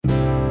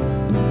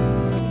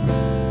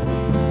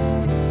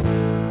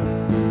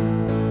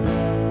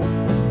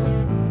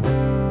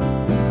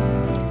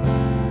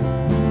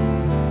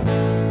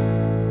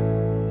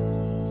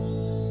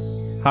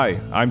Hi,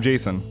 I'm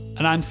Jason.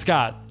 And I'm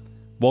Scott.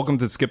 Welcome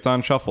to Skipped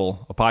on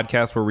Shuffle, a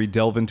podcast where we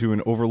delve into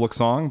an overlooked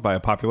song by a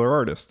popular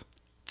artist.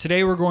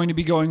 Today we're going to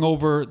be going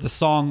over the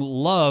song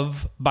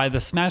Love by the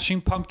Smashing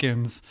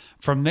Pumpkins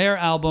from their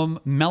album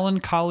Mellon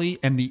Collie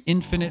and the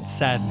Infinite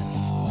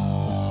Sadness.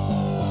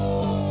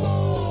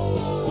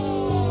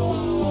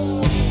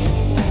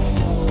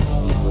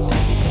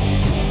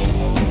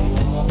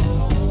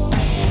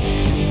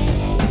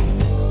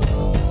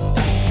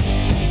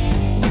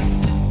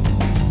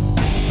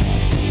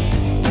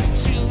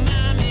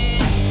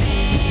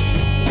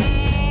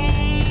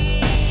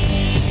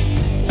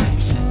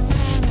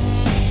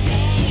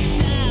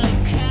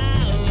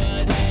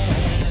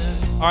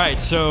 All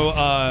right, so,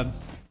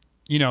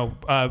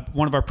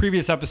 one of our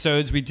previous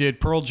episodes, we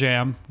did Pearl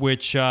Jam,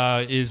 which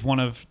is one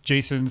of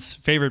Jason's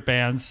favorite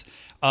bands.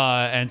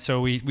 And so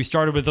we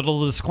started with a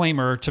little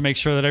disclaimer to make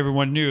sure that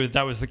everyone knew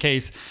that was the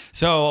case.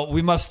 So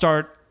we must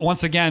start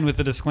once again with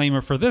the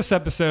disclaimer for this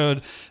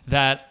episode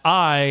that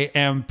I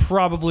am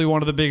probably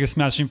one of the biggest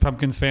Smashing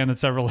Pumpkins fan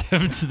that's ever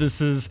lived. This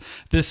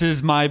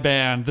is my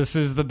band. This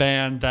is the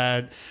band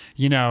that,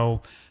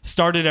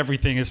 started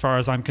everything as far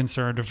as I'm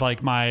concerned, of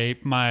like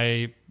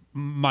my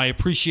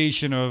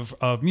appreciation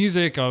of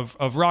music,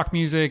 of rock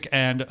music,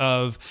 and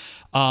of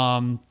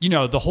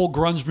the whole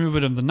grunge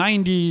movement of the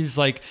 90s.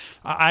 Like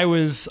I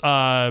was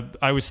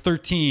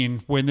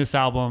 13 when this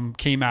album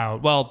came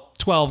out. Well,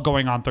 12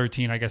 going on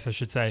 13, I guess I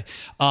should say.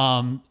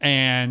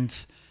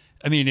 And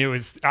I mean,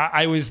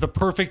 I was the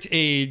perfect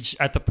age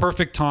at the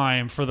perfect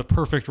time for the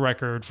perfect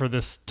record for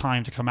this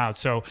time to come out.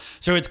 So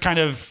it's kind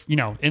of,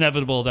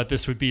 inevitable that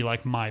this would be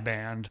like my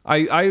band.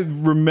 I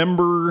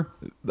remember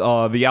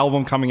the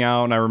album coming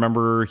out, and I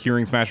remember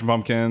hearing Smashing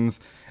Pumpkins,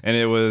 and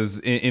it was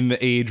in the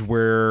age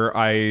where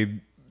I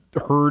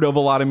heard of a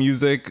lot of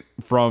music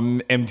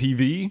from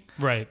MTV.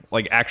 Right.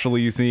 Like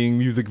actually seeing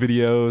music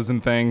videos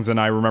and things, and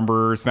I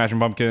remember Smashing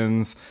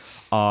Pumpkins.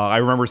 I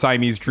remember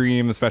Siamese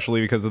Dream,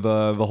 especially because of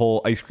the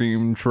whole ice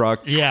cream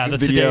truck the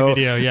video. Today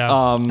video,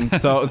 yeah.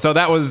 So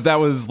that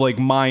was like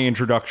my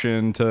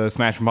introduction to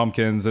Smashing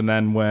Pumpkins, and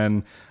then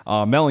when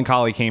Mellon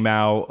Collie came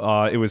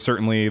out, it was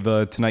certainly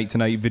the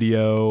Tonight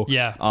video.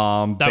 Yeah,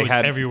 that was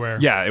everywhere.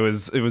 Yeah, it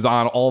was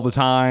on all the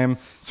time.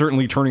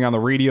 Certainly turning on the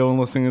radio and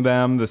listening to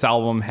them. This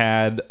album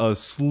had a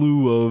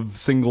slew of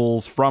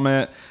singles from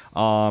it.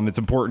 It's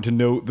important to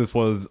note this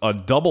was a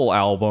double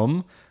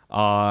album.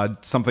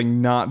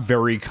 Something not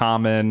very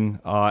common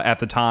at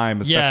the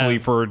time, especially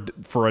for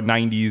a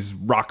 90s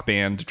rock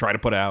band to try to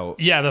put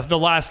out. Yeah, the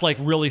last like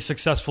really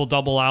successful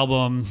double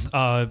album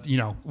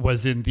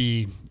was in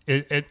the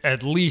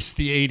at least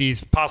the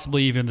 80s,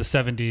 possibly even the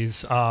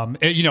 70s,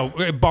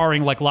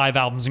 barring like live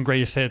albums and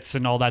greatest hits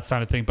and all that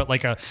kind of thing. But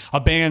like a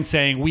band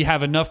saying we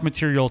have enough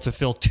material to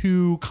fill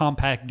 2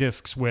 compact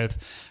discs with,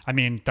 I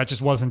mean, that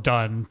just wasn't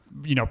done,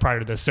 prior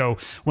to this. So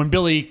when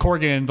Billy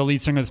Corgan, the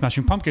lead singer of the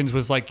Smashing Pumpkins,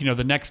 was like,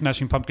 the next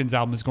Smashing Pumpkins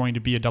album is going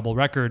to be a double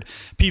record,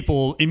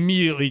 people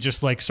immediately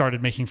just like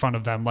started making fun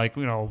of them, like,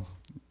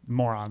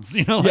 morons,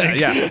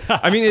 Yeah.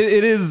 I mean,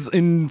 it is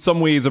in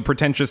some ways a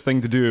pretentious thing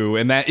to do,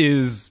 and that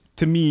is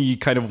to me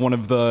kind of one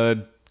of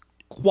the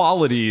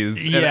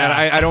qualities. Yeah. And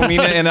I don't mean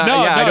it in a,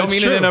 I don't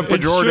mean true. it in a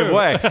pejorative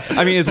way.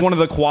 I mean, it's one of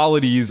the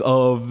qualities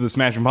of the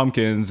Smashing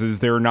Pumpkins is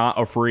they're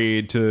not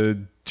afraid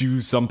to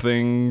do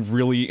something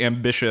really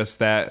ambitious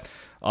that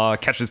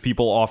catches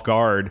people off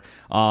guard.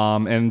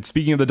 And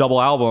speaking of the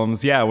double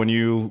albums, when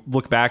you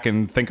look back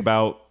and think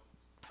about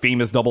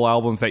famous double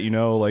albums that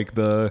like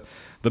the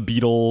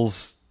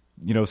Beatles,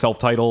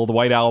 self-titled, the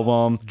White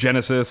Album,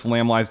 Genesis,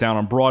 Lamb Lies Down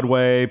on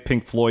Broadway,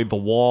 Pink Floyd, The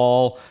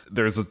Wall.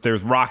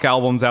 There's rock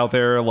albums out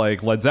there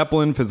like Led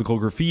Zeppelin, Physical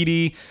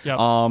Graffiti. Yep.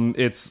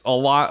 It's a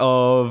lot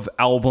of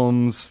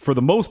albums, for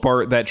the most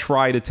part, that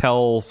try to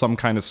tell some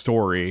kind of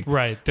story.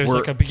 Right. There's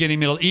like a beginning,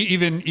 middle,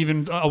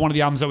 even one of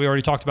the albums that we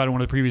already talked about in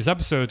one of the previous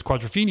episodes,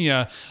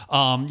 Quadrophenia,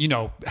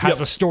 has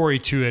a story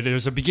to it.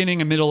 There's a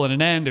beginning, a middle, and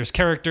an end. There's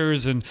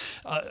characters and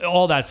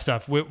all that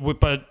stuff.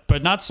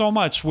 But not so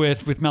much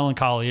with Mellon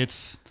Collie.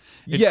 It's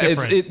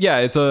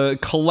it's a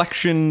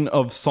collection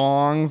of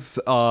songs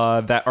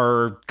that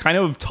are kind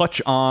of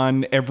touch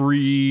on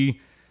every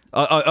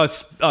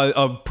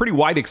a pretty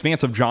wide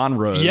expanse of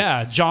genres.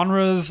 Yeah,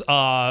 genres,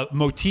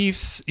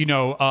 motifs,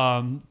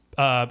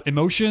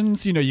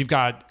 emotions. You've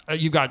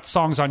got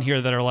songs on here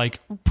that are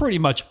like pretty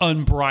much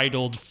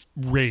unbridled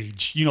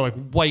rage. Like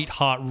white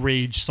hot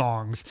rage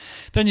songs.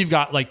 Then you've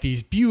got like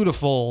these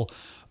beautiful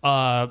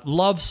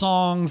love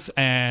songs,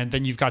 and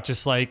then you've got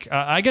just like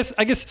I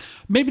guess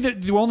maybe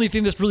the only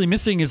thing that's really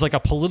missing is like a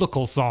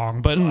political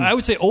song, but I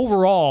would say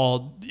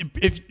overall,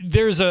 if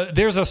there's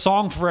a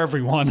song for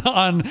everyone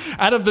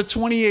out of the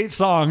 28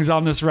 songs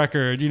on this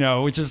record,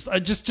 which is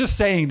just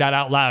saying that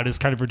out loud is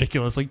kind of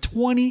ridiculous. Like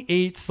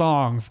 28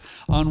 songs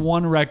on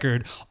one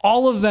record,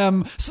 all of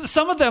them,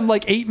 some of them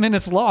like 8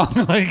 minutes long.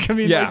 Like I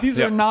mean, these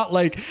are not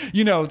like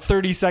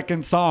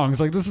 30-second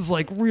songs. Like this is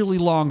like really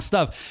long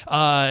stuff.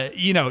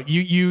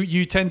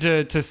 You tend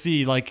to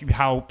see like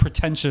how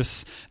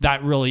pretentious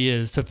that really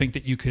is, to think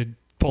that you could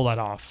pull that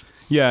off.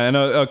 Yeah, and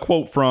a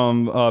quote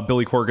from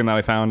Billy Corgan that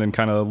I found and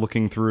kind of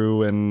looking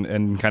through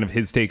and kind of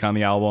his take on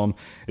the album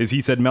is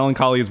he said, Mellon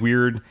Collie is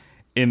weird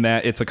in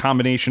that it's a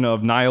combination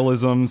of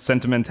nihilism,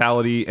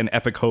 sentimentality, and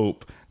epic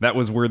hope. That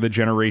was where the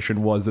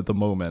generation was at the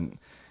moment.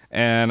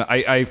 And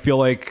I feel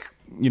like,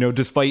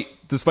 despite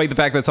the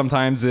fact that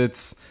sometimes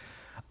it's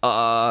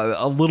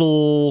a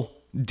little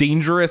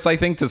dangerous, I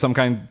think, to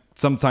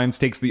sometimes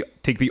take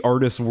the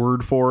artist's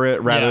word for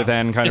it rather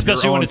than kind of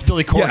especially your own, when it's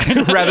Billy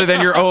Corgan, rather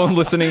than your own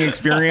listening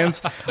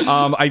experience.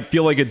 I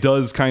feel like it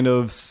does kind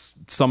of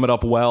sum it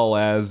up well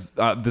as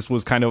this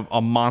was kind of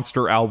a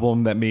monster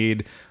album that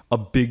made a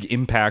big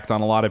impact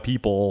on a lot of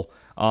people,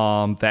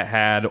 that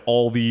had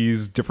all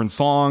these different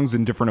songs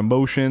and different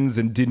emotions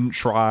and didn't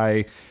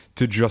try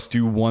to just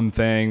do one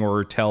thing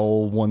or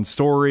tell one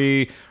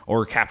story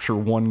or capture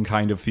one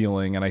kind of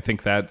feeling. And I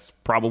think that's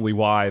probably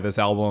why this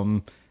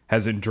album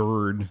has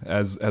endured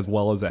as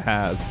well as it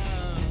has.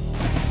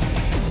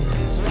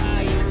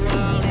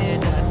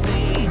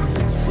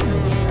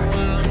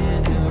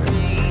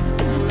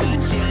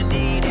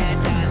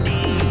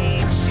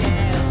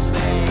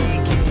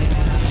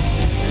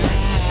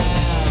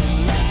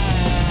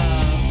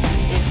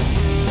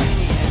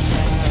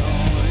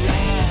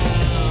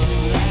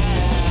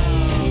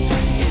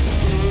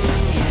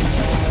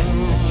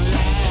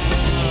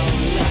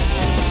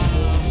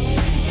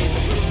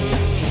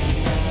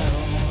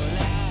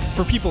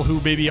 For people who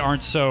maybe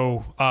aren't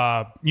so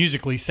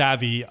musically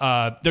savvy,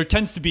 there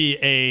tends to be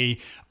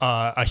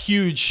a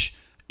huge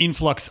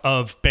influx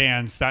of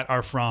bands that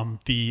are from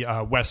the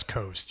West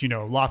Coast.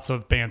 Lots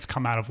of bands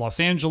come out of Los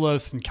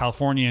Angeles and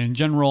California in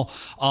general,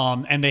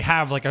 and they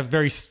have like a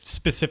very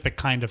specific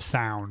kind of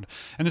sound.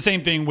 And the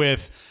same thing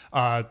with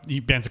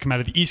the bands that come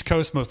out of the East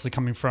Coast, mostly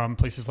coming from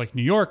places like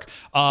New York.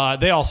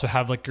 They also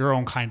have like their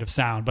own kind of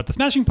sound. But the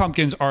Smashing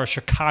Pumpkins are a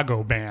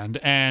Chicago band,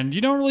 and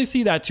you don't really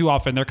see that too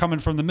often. They're coming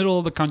from the middle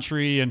of the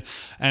country and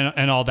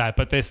all that.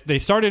 But they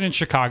started in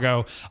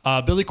Chicago.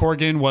 Billy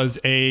Corgan was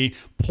a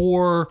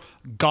poor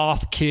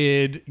goth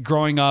kid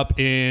growing up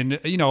in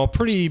a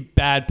pretty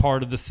bad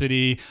part of the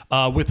city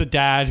with a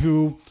dad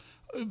who,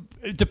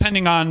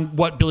 depending on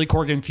what Billy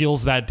Corgan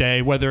feels that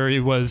day, whether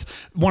it was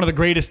one of the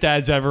greatest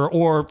dads ever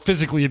or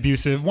physically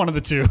abusive, one of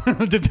the two,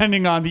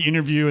 depending on the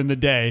interview and the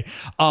day.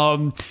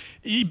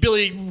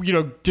 Billy,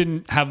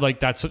 didn't have like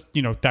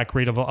that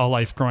great of a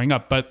life growing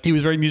up, but he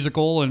was very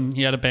musical and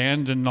he had a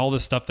band and all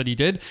this stuff that he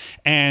did.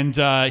 And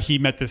he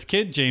met this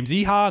kid, James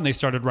Iha, and they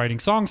started writing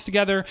songs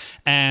together.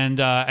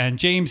 And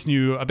James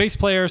knew a bass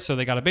player, so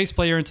they got a bass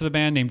player into the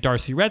band named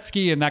Darcy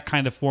Retzky, and that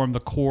kind of formed the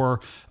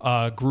core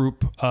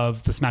group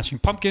of the Smashing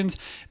Pumpkins.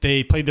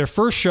 They played their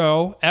first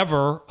show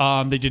ever.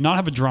 They did not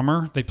have a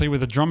drummer. They played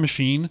with a drum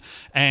machine,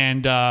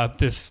 and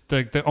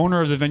the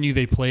owner of the venue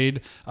they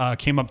played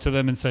came up to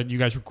them and said, "You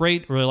guys were great.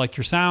 Really liked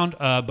your sound,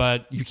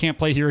 but you can't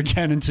play here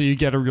again until you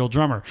get a real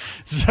drummer."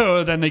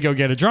 So then they go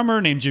get a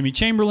drummer named Jimmy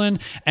Chamberlain,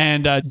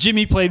 and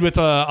Jimmy played with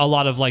a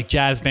lot of like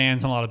jazz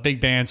bands and a lot of big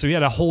bands, so he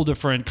had a whole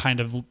different kind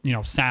of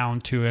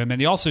sound to him.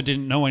 And he also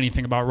didn't know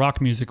anything about rock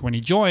music when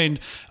he joined.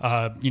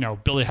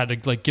 Billy had to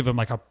like give him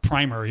like a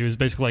primer. He was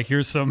basically like,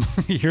 "Here's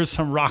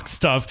some rock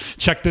stuff.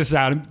 Check this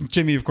out." And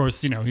Jimmy, of course,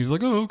 he was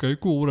like, "Oh, okay,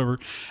 cool, whatever."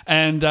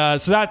 And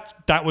so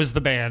that was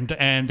the band,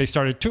 and they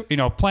started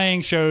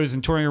playing shows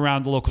and touring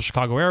around the local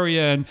Chicago area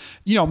and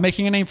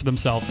making a name for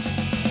themselves.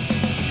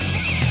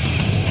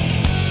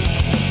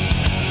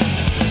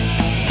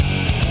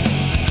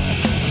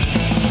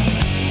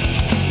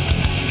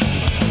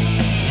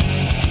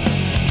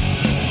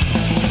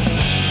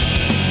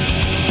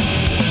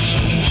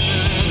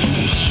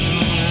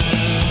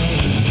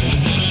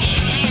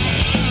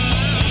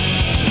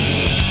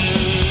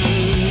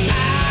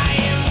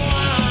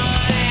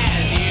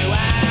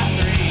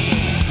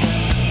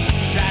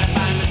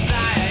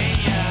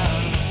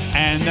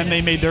 Then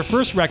they made their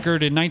first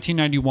record in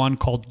 1991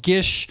 called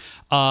Gish,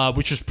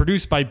 which was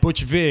produced by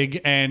Butch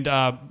Vig. And,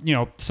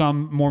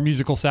 some more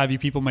musical savvy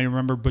people may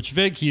remember Butch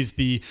Vig. He's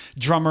the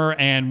drummer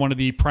and one of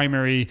the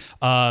primary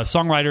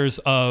songwriters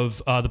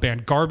of the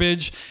band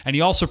Garbage. And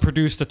he also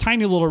produced a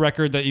tiny little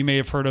record that you may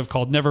have heard of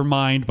called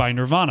Nevermind by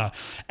Nirvana.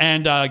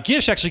 And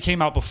Gish actually came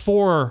out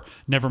before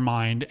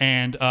Nevermind.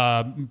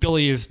 And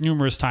Billy has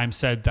numerous times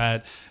said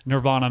that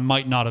Nirvana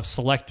might not have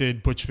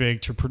selected Butch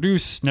Vig to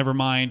produce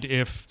Nevermind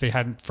if they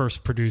hadn't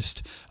first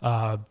produced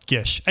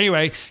Gish.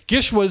 Anyway,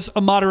 Gish was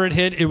a moderate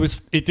hit.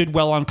 It did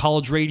well on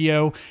college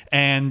radio,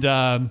 and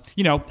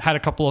had a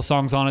couple of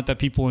songs on it that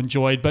people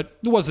enjoyed, but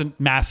it wasn't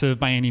massive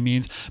by any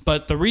means.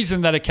 But the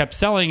reason that it kept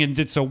selling and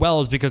did so well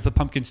is because the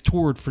Pumpkins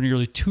toured for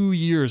nearly 2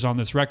 years on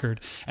this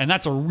record, and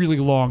that's a really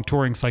long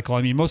touring cycle.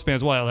 I mean, most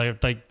bands,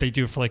 they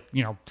do it for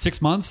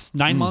 6 months,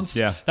 9 months.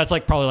 Yeah, that's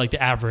probably like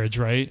the average,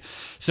 right?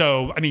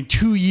 So I mean,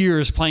 2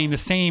 years playing the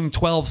same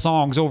 12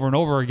 songs over and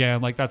over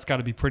again, that's got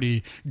to be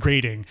pretty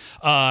grating.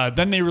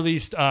 Then they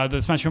released,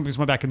 the Smashing Pumpkins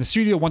went back in the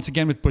studio once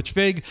again with Butch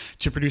Vig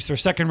to produce their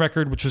second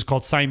record, which was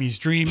called Siamese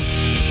Dream.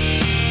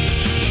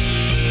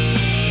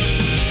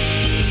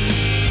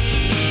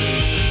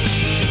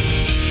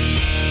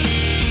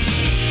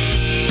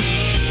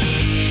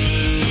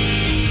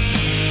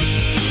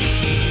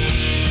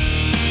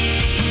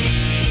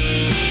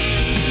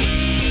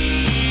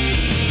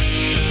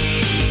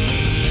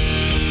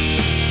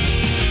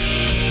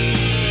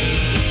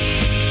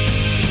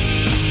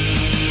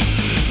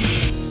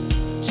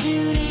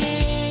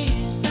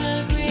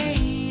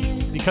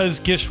 because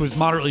Gish was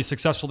moderately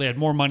successful, they had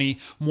more money,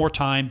 more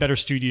time, better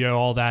studio,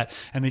 all that,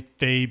 and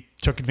they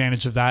took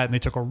advantage of that, and they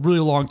took a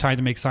really long time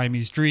to make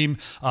Siamese Dream.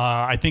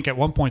 I think at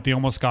one point they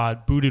almost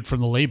got booted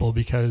from the label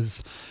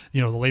because,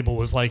 the label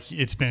was like,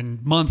 it's been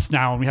months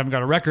now and we haven't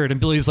got a record,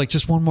 and Billy's like,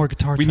 just one more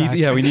guitar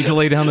track. We need to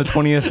lay down the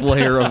 20th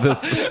layer of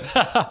this.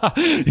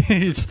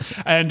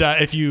 And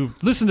if you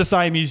listen to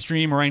Siamese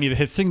Dream or any of the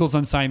hit singles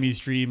on Siamese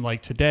Dream,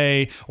 like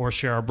Today or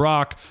Shara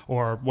Brock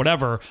or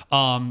whatever,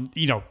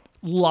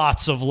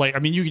 lots of I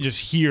mean, you can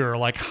just hear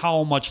like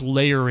how much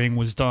layering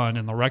was done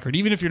in the record.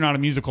 Even if you're not a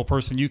musical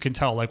person, you can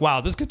tell like, wow,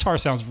 this guitar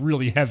sounds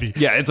really heavy.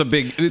 Yeah, it's a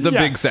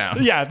big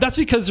sound. Yeah, that's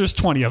because there's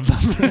 20 of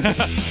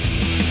them.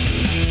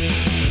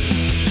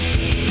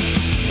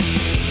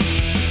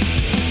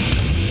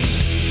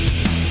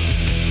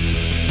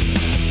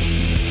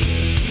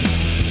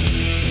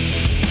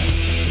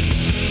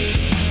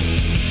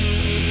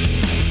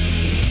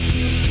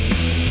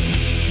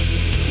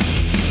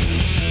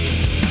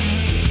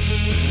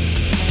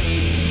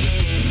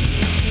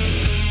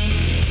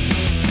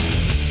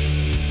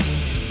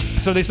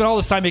 So they spent all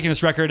this time making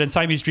this record, and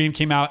Siamese Dream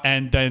came out,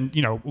 and then,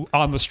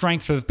 on the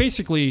strength of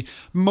basically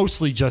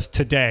mostly just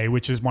Today,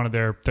 which is one of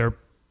their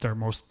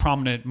most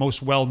prominent,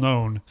 most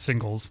well-known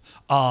singles.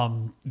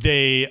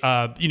 They,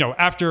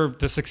 after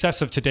the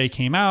success of Today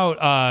came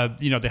out,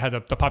 they had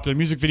the popular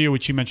music video,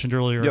 which you mentioned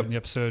earlier in the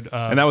episode.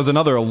 And that was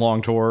another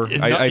long tour.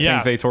 I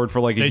think they toured for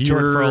like a year. They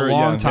toured for a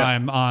long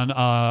time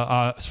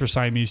for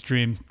Siamese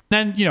Dream.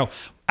 Then,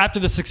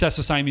 after the success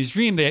of Siamese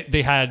Dream,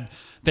 they had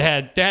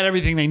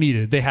everything they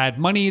needed. They had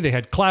money, they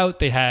had clout,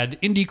 they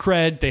had indie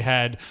cred, they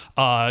had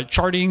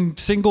charting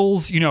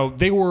singles.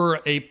 They were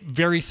a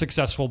very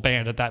successful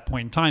band at that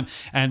point in time.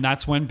 And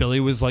that's when Billy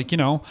was like,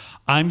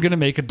 I'm going to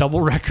make a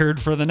double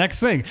record for the next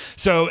thing.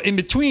 So in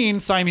between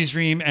Siamese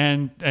Dream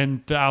and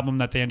the album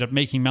that they ended up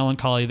making, Mellon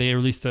Collie, they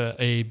released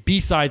a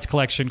B-sides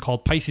collection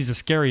called Pisces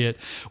Iscariot,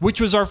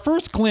 which was our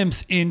first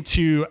glimpse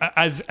into,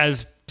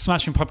 as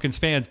Smashing Pumpkins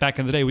fans back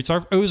in the day, it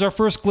was our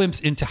first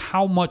glimpse into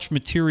how much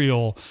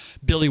material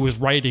Billy was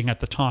writing at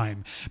the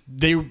time.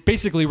 They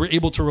basically were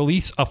able to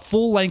release a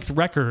full-length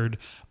record,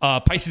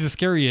 Pisces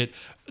Iscariot,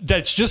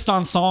 that's just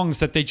on songs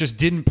that they just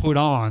didn't put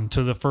on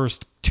to the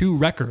first two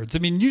records. I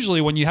mean,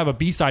 usually when you have a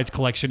B-sides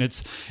collection,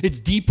 it's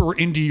deeper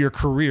into your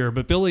career,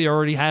 but Billy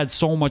already had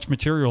so much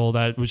material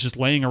that was just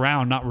laying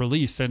around, not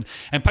released. And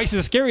Pisces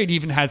Iscariot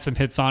even had some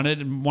hits on it,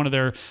 and one of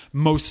their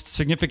most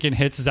significant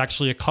hits is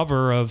actually a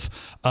cover of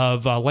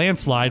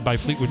Landslide by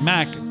Fleetwood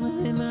Mac.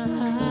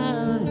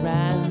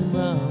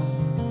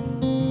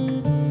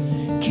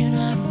 Can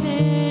I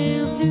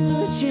sail through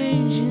the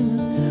changing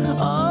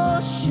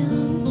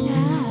ocean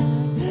tide?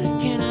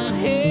 Can I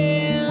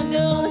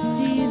handle the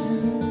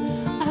seasons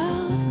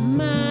of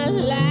my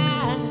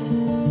life?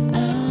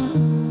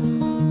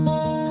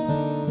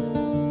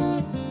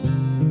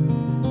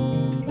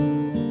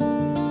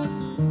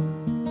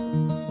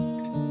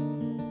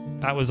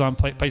 That was on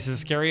Pisces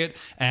Iscariot,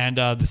 and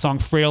the song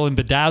 "Frail and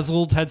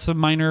Bedazzled" had some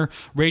minor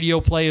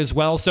radio play as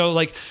well. So,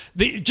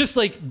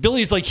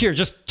 Billy's like, here,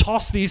 just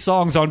toss these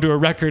songs onto a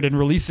record and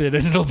release it,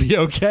 and it'll be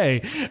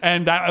okay.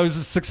 And that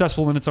was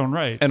successful in its own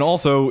right, and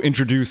also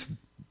introduced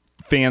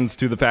fans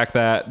to the fact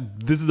that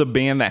this is a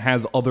band that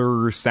has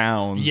other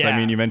sounds. Yeah. I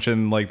mean, you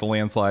mentioned like the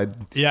Landslide.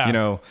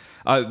 Yeah.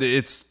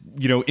 It's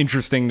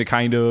interesting to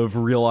kind of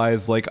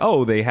realize like,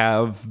 oh, they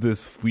have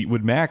this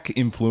Fleetwood Mac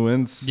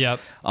influence. Yep.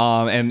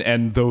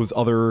 And those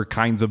other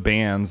kinds of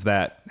bands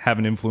that have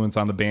an influence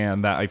on the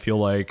band that I feel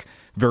like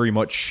very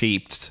much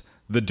shaped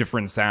the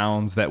different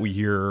sounds that we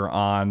hear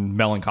on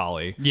Mellon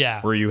Collie. Yeah.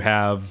 Where you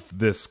have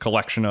this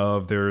collection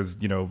of there's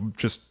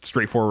just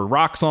straightforward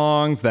rock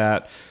songs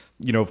that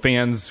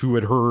fans who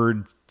had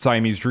heard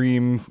Siamese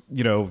Dream,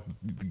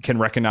 can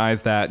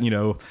recognize that,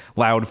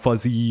 loud,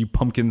 fuzzy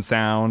pumpkin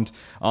sound.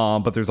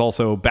 But there's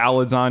also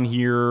ballads on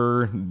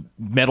here,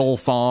 metal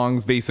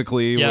songs,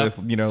 basically, with,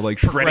 like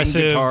shredding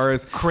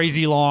guitars.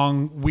 Crazy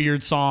long,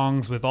 weird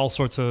songs with all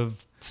sorts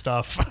of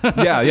stuff.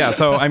 Yeah.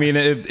 So, I mean,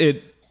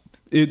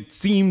 it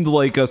seemed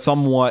like a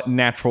somewhat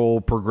natural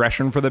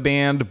progression for the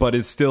band, but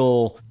it's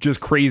still just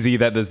crazy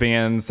that this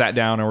band sat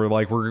down and were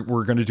like,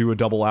 we're going to do a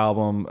double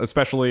album.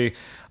 Especially,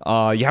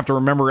 you have to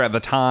remember at the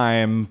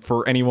time,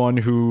 for anyone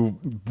who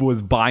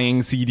was buying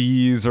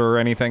CDs or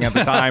anything at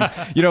the time,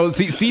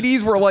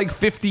 CDs were like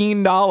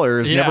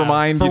 $15. Yeah, never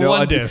mind, for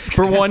one disc.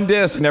 For one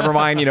disc. Never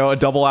mind, a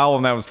double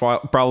album that was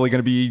probably going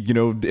to be,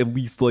 at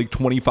least like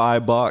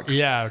 $25.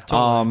 Yeah,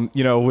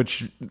 totally.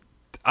 Which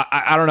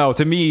I don't know.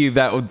 To me,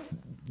 that would.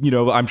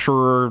 I'm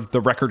sure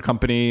the record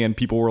company and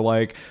people were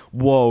like,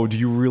 whoa, do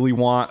you really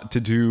want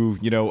to do,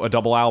 a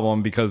double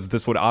album? Because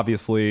this would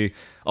obviously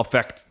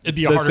affect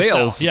the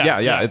sales.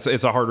 Sell. Yeah. It's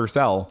a harder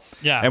sell.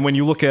 Yeah. And when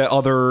you look at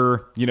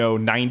other,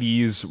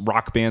 90s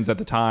rock bands at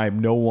the time,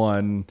 no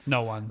one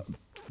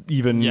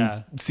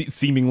even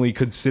seemingly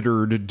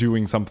considered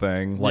doing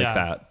something like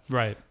that.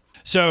 Right.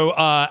 So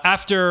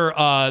after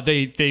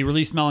they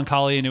released Mellon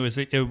Collie, and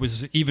it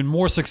was even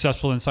more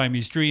successful than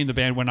Siamese Dream, the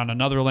band went on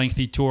another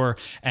lengthy tour,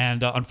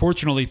 and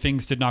unfortunately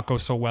things did not go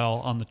so well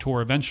on the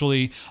tour.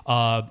 Eventually,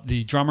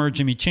 the drummer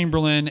Jimmy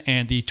Chamberlin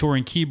and the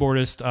touring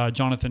keyboardist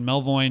Jonathan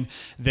Melvoin,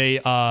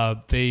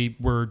 they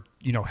were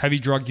heavy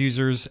drug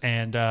users,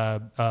 and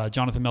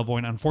Jonathan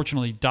Melvoin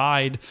unfortunately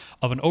died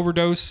of an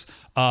overdose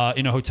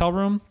in a hotel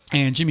room,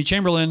 and Jimmy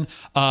Chamberlin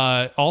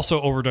also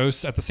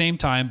overdosed at the same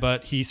time,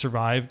 but he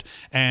survived.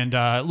 And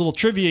a little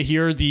trivia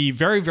here, the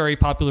very, very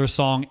popular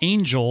song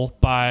Angel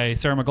by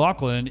Sarah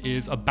McLachlan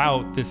is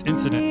about this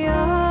incident. The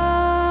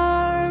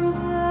arms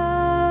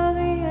of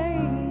the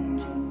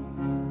angel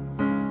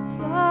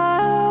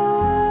fly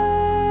away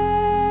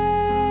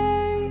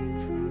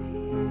from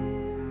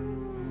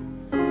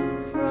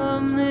here,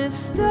 from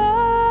this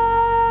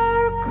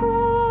dark,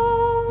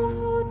 cold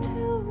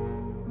hotel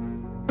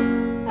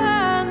room,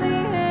 and the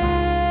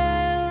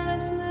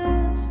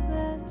endlessness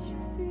that you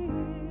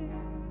fear.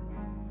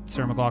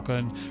 Sarah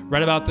McLachlan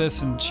read about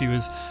this, and she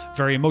was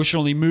very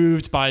emotionally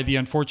moved by the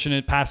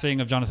unfortunate passing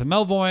of Jonathan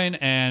Melvoin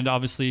and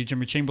obviously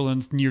Jimmy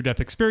Chamberlin's near-death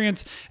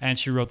experience, and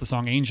she wrote the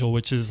song Angel,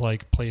 which is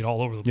like played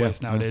all over the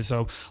place nowadays.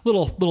 So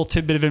little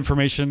tidbit of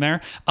information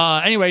there.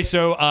 Anyway,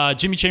 so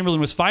Jimmy Chamberlin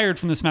was fired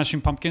from the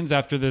Smashing Pumpkins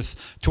after this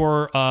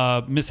tour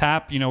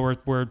mishap,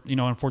 where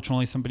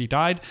unfortunately somebody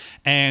died,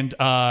 and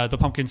the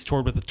Pumpkins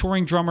toured with a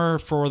touring drummer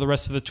for the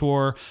rest of the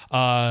tour,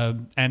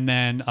 and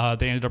then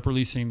they ended up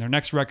releasing their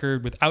next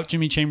record without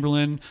Jimmy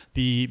Chamberlin,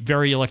 the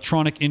very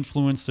electronic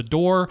influenced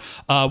Adore,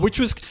 which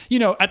was,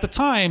 at the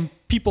time,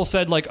 people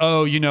said like,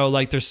 oh,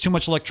 there's too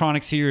much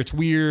electronics here, it's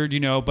weird,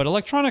 but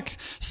electronic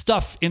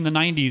stuff in the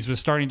 90s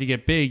was starting to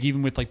get big,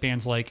 even with like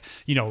bands like,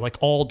 like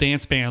all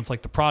dance bands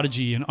like The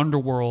Prodigy and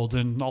Underworld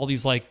and all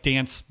these like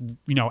dance,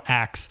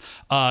 acts.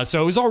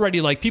 So it was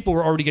already like people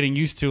were already getting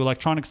used to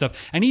electronic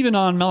stuff. And even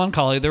on Mellon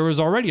Collie, there was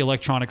already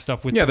electronic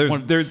stuff with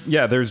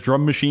there's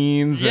drum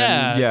machines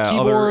and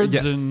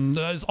keyboards and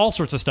all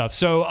sorts of stuff.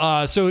 So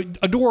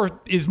Adore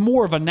is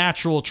more of a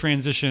natural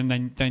transition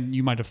than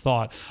you might have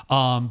thought.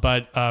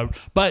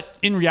 But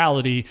in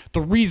reality,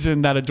 the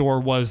reason that Adore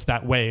was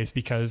that way is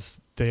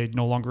because they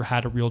no longer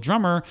had a real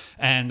drummer,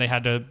 and they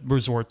had to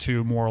resort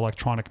to more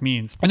electronic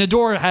means. And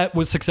Adore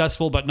was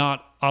successful, but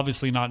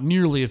obviously not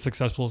nearly as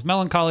successful as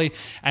Mellon Collie.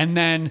 And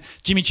then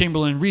Jimmy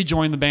Chamberlin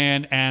rejoined the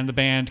band, and the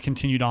band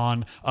continued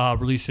on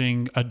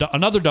releasing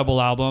another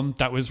double album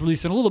that was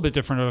released in a little bit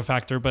different of a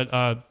factor,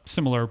 but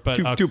similar.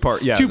 But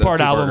two-part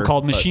album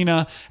called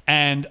Machina.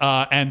 And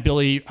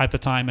Billy at the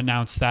time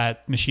announced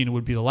that Machina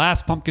would be the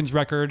last Pumpkins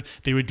record.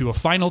 They would do a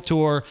final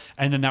tour,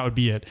 and then that would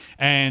be it.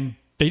 And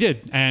they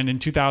did. And in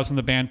 2000,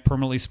 the band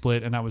permanently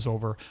split, and that was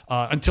over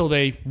until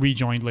they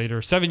rejoined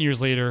later, 7 years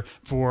later,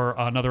 for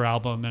another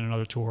album and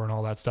another tour and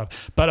all that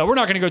stuff. But we're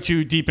not going to go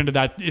too deep into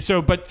that.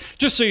 But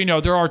just so you know,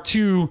 there are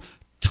two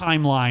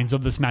timelines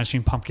of the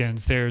Smashing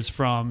Pumpkins. There's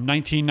from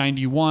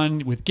 1991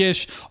 with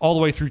Gish all the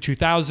way through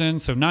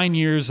 2000. So 9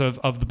 years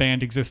of the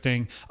band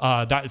existing.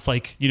 That's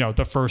like,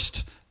 the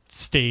first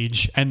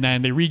stage, and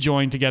then they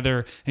rejoined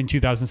together in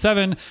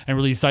 2007 and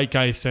released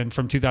Zeitgeist, and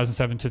from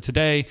 2007 to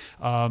today,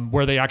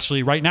 where they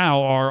actually right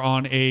now are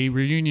on a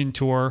reunion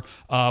tour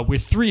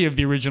with three of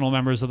the original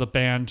members of the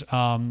band.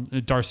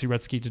 Darcy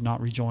Retzky did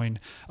not rejoin,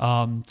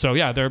 so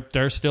yeah,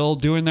 they're still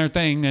doing their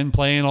thing and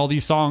playing all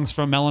these songs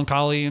from Mellon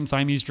Collie and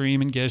Siamese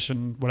Dream and Gish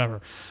and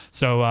whatever.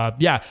 So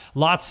yeah,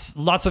 lots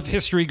of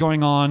history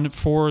going on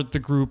for the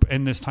group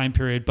in this time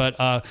period, but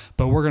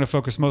we're going to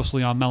focus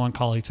mostly on Mellon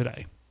Collie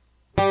today.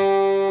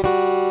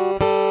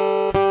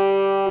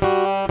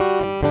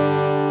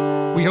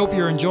 We hope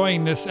you're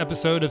enjoying this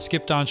episode of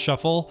Skipped on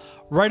Shuffle.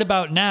 Right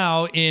about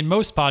now, in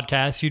most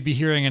podcasts, you'd be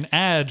hearing an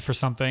ad for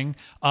something,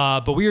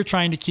 but we are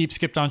trying to keep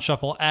Skipped on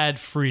Shuffle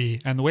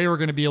ad-free, and the way we're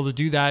going to be able to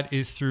do that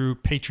is through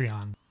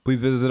Patreon.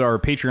 Please visit our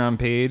Patreon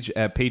page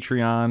at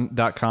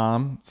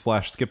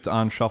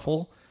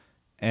patreon.com/skippedonshuffle.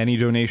 Any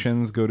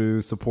donations go to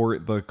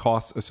support the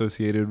costs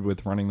associated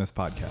with running this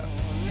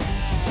podcast.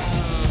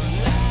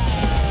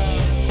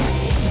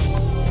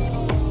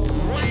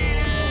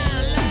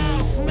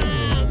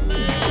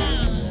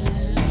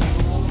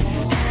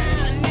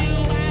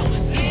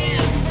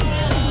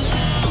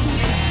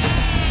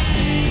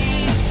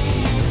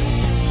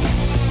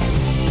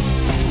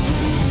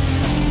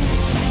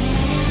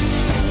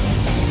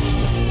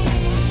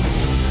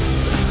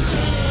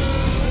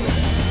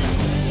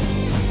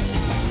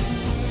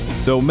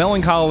 So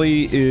Mellon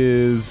Collie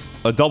is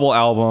a double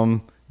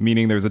album,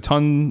 meaning there's a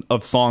ton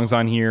of songs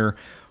on here,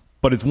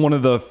 but it's one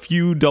of the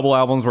few double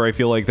albums where I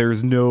feel like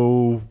there's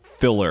no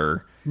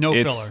filler.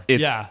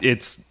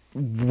 It's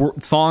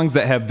songs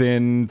that have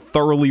been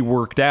thoroughly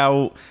worked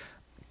out,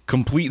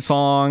 complete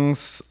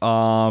songs,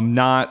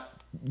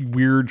 not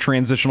weird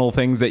transitional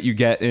things that you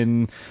get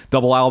in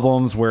double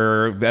albums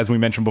where, as we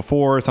mentioned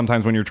before,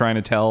 sometimes when you're trying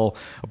to tell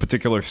a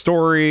particular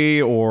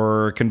story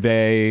or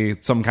convey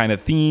some kind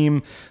of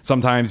theme,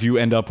 sometimes you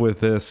end up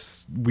with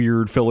this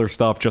weird filler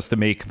stuff just to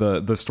make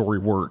the story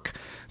work.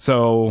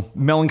 So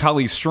Mellon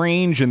Collie's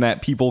strange in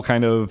that people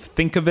kind of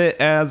think of it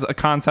as a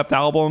concept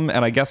album,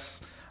 and I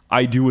guess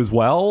I do as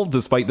well,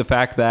 despite the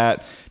fact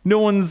that no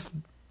one's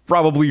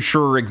probably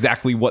sure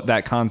exactly what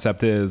that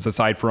concept is,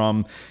 aside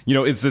from,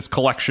 it's this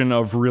collection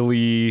of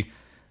really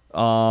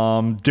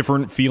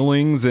different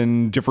feelings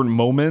and different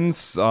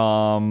moments.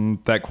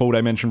 That quote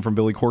I mentioned from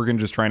Billy Corgan,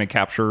 just trying to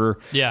capture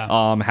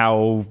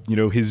how,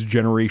 his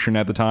generation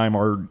at the time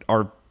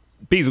are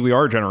basically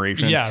our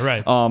generation,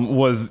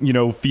 was,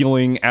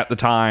 feeling at the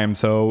time.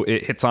 So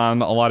it hits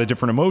on a lot of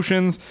different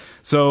emotions.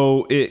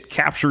 So it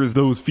captures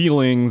those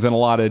feelings in a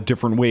lot of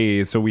different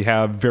ways. So we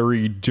have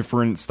very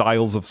different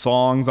styles of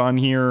songs on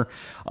here.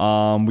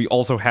 We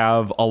also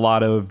have a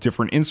lot of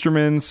different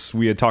instruments.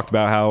 We had talked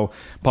about how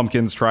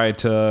Pumpkins tried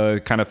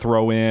to kind of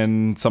throw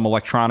in some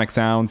electronic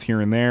sounds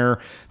here and there.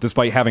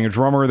 Despite having a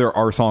drummer, there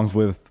are songs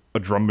with a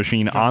drum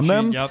machine on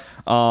them.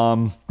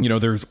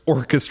 There's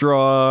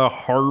orchestra,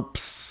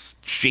 harps,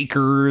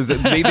 shakers.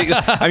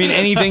 I mean,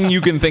 anything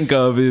you can think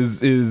of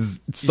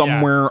is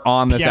somewhere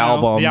on this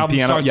album. The album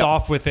starts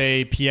off with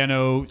an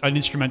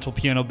instrumental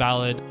piano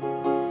ballad.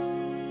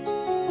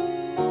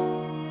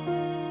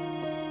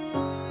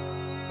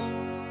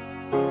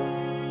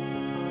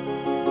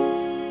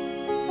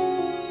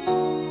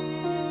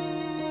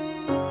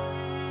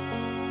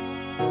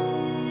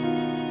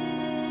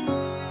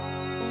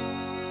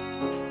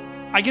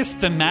 I guess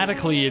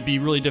thematically it'd be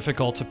really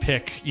difficult to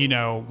pick,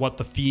 what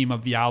the theme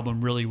of the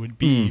album really would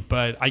be.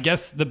 But I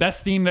guess the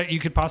best theme that you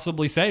could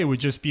possibly say would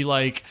just be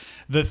like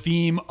the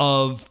theme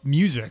of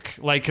music.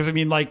 Like, because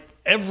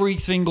every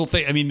single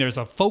thing. I mean, there's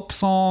a folk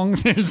song.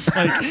 It is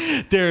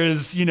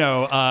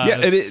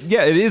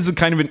a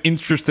kind of an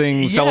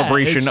interesting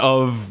celebration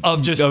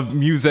of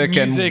music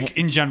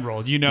in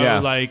general.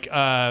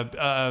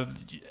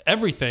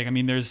 Everything. I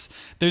mean, there's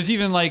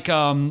even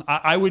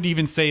I would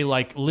even say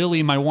like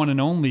Lily, My One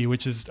and Only,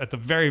 which is at the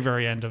very,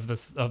 very end of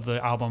the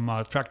album,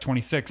 track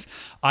 26.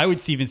 I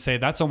would even say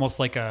that's almost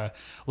like a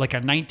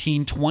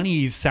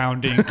 1920s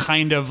sounding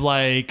kind of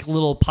like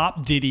little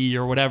pop ditty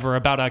or whatever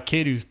about a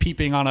kid who's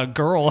peeping on a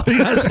girl.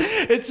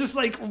 It's just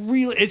like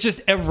real. It's just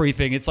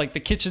everything. It's like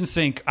the kitchen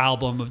sink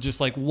album of just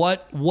like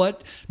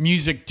what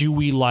music do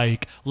we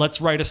like?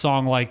 Let's write a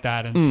song like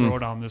that and throw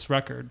it on this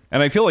record.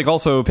 And I feel like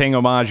also paying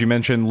homage. You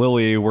mentioned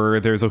Lily,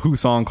 where there's a Who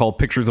song called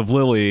Pictures of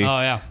Lily. Oh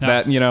yeah.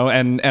 That,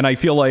 and I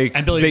feel like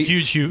and Billy's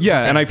huge.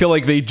 Yeah. And I feel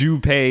like they do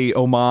pay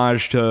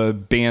homage to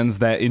bands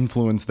that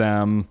influence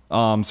them.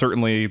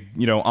 Certainly,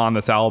 on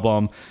this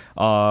album,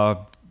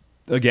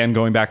 again,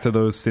 going back to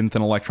those synth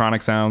and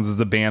electronic sounds, is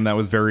a band that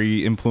was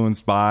very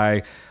influenced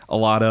by a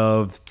lot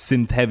of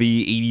synth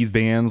heavy 80s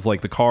bands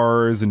like the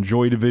Cars and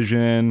Joy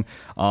Division,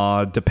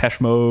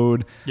 Depeche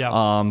Mode.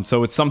 Yeah.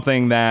 So it's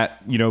something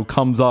that,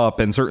 comes up,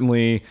 and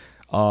certainly,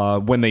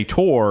 when they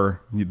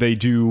tour, they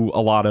do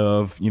a lot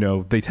of,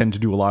 they tend to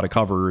do a lot of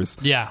covers.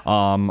 Yeah.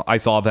 I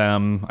saw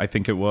them, I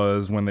think it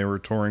was when they were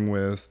touring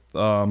with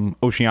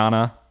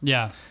Oceana.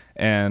 Yeah.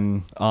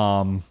 And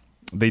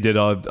they did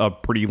a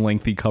pretty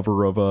lengthy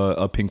cover of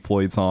a Pink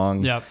Floyd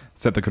song. Yep.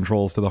 Set the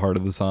Controls to the Heart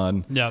of the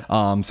Sun. Yep.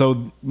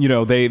 So,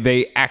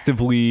 they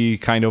actively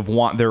kind of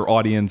want their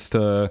audience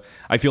to,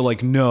 I feel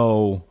like,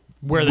 know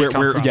where they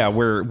come from. Yeah,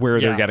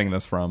 where they're getting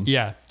this from.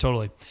 Yeah,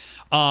 totally.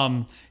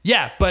 But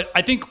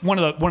I think one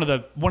of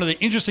the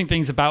interesting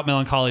things about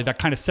Mellon Collie that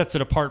kind of sets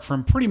it apart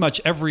from pretty much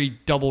every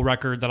double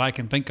record that I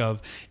can think of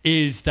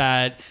is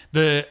that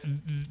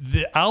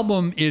the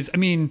album is, I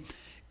mean,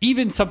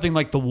 even something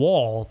like The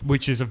Wall,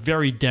 which is a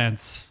very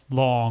dense,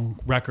 long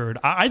record,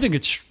 I think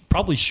it's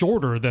probably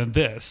shorter than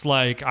this.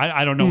 Like,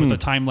 I don't know what the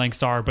time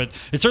lengths are, but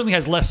it certainly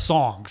has less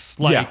songs,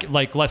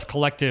 like less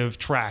collective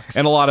tracks.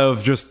 And a lot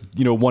of just,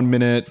 1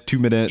 minute, 2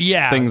 minute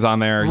things on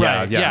there.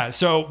 Right, yeah.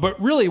 So, but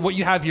really what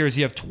you have here is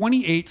you have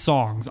 28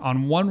 songs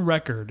on one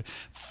record,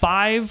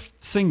 5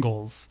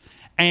 singles,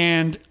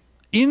 and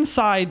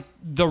inside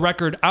the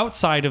record,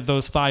 outside of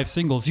those 5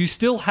 singles, you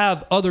still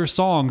have other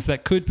songs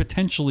that could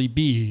potentially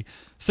be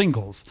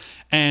singles.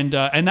 And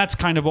that's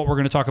kind of what we're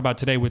going to talk about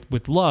today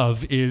with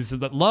Love, is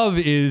that Love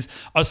is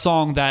a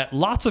song that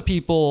lots of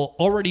people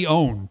already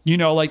own.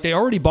 Like they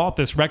already bought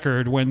this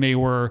record when they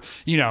were,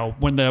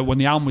 when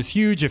the album was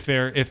huge. If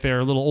they're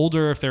a little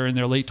older, if they're in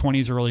their late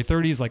 20s or early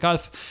 30s like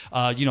us,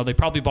 they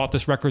probably bought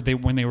this record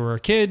when they were a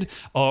kid,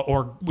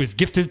 or was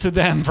gifted to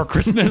them for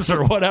Christmas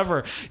or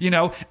whatever,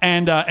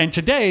 and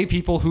today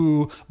people who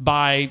do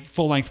buy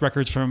full length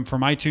records from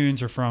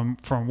iTunes or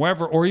from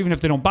wherever, or even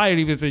if they don't buy it,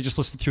 even if they just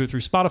listen to it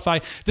through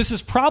Spotify, this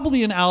is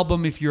probably an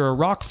album. If you're a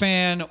rock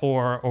fan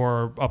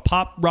or a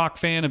pop rock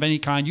fan of any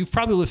kind, you've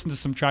probably listened to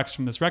some tracks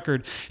from this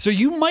record. So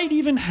you might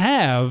even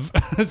have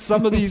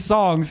some of these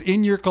songs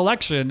in your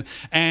collection,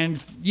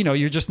 and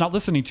you're just not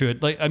listening to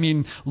it. Like, I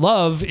mean,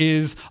 Love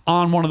is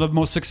on one of the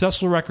most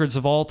successful records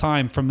of all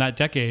time from that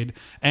decade,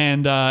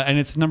 and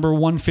it's number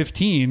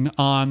 115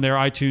 on their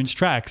iTunes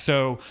track.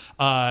 So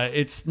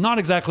it's not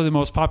exactly the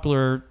most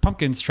popular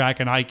Pumpkins track,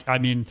 and I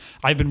mean,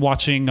 I've been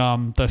watching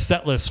the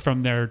set list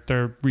from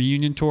their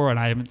reunion tour, and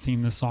I haven't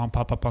seen this song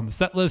pop up on the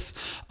set list.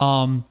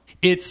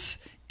 It's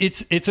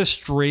a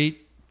straight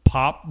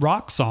pop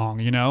rock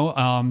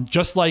song,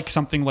 just like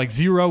something like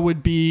Zero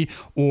would be,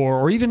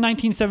 or even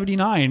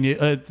 1979.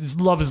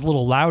 Love is a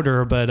little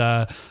louder,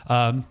 but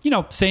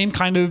same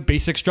kind of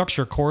basic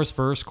structure: chorus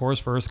verse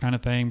kind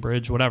of thing,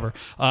 bridge, whatever.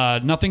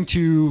 Nothing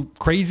too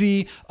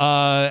crazy,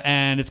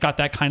 and it's got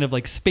that kind of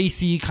like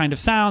spacey kind of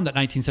sound that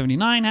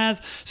 1979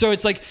 has. So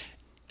it's like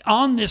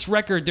on this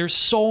record, there's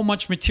so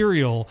much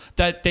material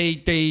that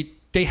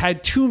they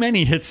had too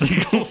many hit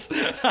singles.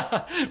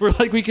 We're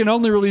like, we can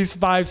only release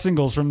 5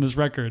 singles from this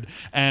record.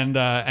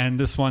 And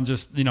this one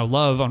just,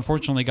 Love,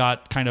 unfortunately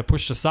got kind of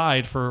pushed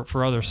aside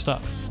for other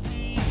stuff.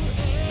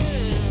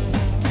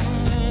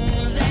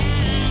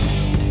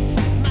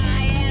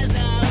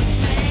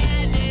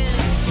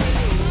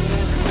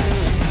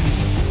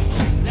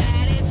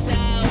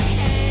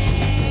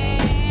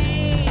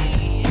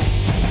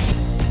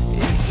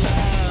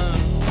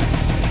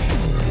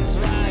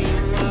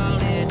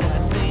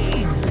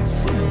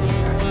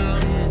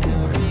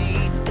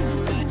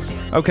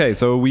 Okay,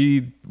 so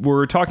we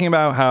were talking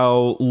about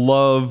how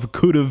Love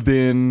could have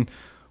been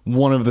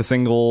one of the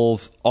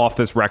singles off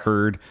this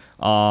record.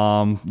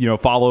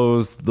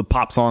 Follows the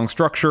pop song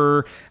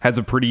structure, has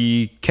a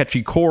pretty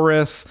catchy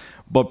chorus,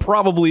 but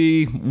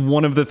probably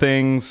one of the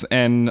things,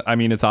 and I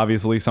mean, it's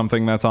obviously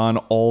something that's on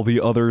all the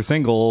other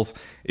singles,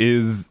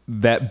 is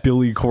that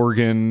Billy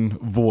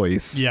Corgan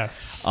voice. Yes.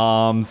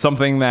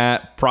 Something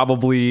that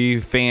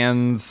probably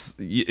fans,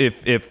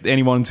 if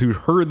anyone's who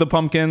heard the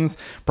Pumpkins,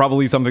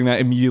 probably something that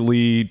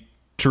immediately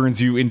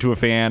turns you into a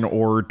fan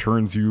or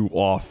turns you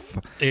off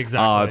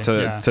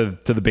to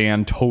the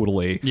band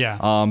totally.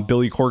 Yeah.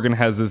 Billy Corgan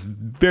has this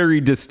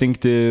very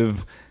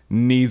distinctive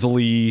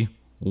nasally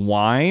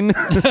whine.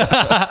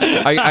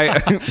 I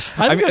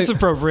think that's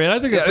appropriate. I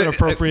think that's an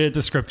appropriate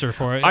descriptor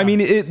for it. Yeah. I mean,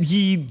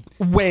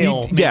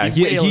 wail.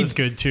 Wail is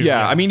good too.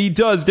 Yeah, I mean, he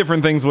does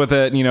different things with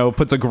it.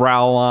 Puts a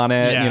growl on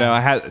it.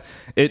 Yeah.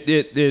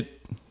 It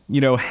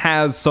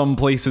has some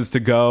places to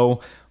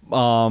go.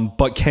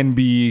 But can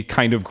be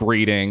kind of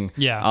grating.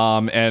 Yeah.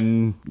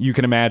 And you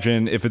can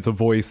imagine if it's a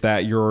voice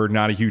that you're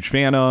not a huge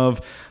fan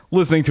of,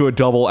 listening to a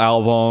double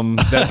album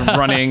that's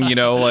running,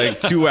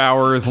 2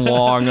 hours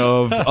long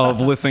of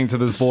listening to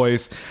this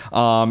voice,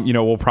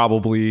 will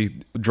probably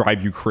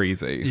drive you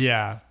crazy.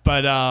 Yeah.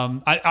 But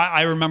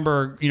I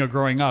remember,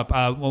 growing up,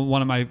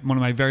 one of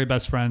my very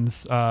best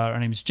friends, her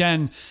name is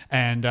Jen,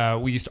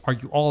 and we used to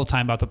argue all the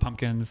time about the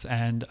Pumpkins,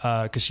 and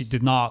because she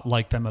did not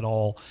like them at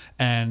all,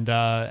 and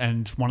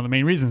one of the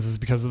main reasons is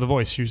because of the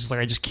voice. She was just like,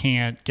 I just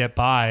can't get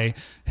by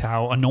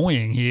how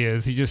annoying he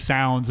is. He just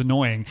sounds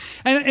annoying,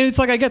 and it's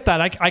like, I get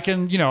that. I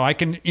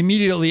can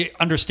immediately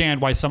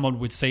understand why someone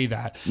would say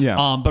that.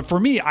 Yeah. But for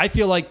me, I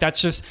feel like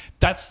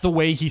that's the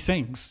way he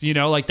sings.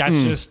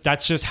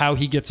 That's just how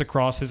he gets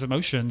across his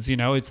emotions.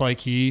 It's like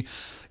he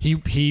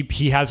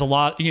has a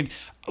lot.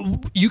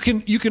 You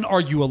can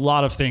argue a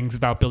lot of things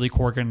about Billy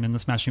Corgan and the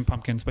Smashing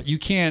Pumpkins, but you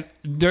can't.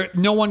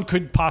 No one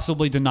could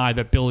possibly deny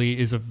that Billy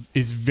is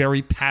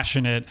very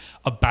passionate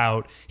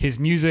about his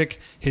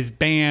music, his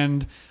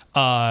band,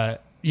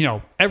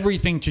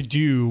 everything to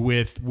do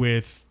with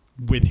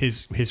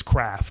his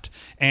craft,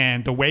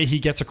 and the way he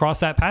gets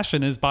across that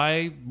passion is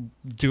by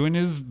doing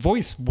his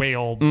voice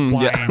wail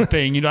whine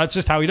thing. That's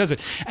just how he does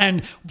it.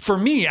 And for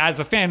me as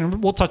a fan,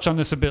 and we'll touch on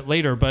this a bit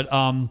later, but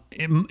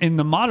in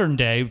the modern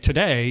day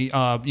today,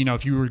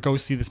 if you were to go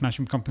see the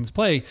Smashing Pumpkins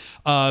play,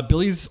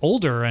 Billy's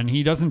older and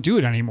he doesn't do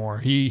it anymore.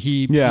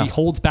 He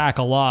holds back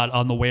a lot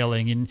on the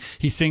wailing, and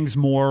he sings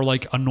more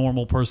like a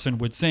normal person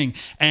would sing.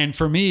 And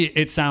for me,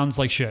 it sounds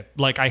like shit.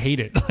 Like, I hate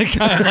it.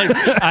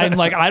 I'm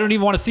like, I don't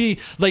even want to see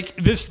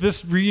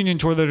this reunion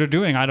tour that they're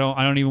doing. I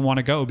don't even want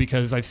to go,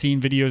 because I've seen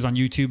videos on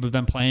YouTube of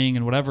them playing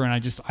and whatever, and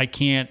I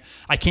can't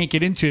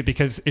get into it,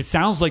 because it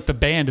sounds like the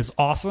band is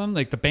awesome,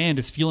 like the band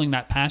is feeling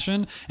that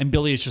passion, and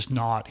Billy is just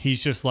not. He's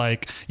just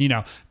like,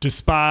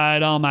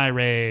 despite all my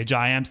rage,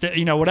 I am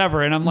still,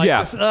 whatever. And I'm like,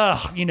 it's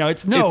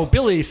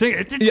Billy sing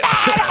it.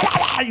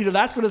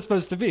 That's what it's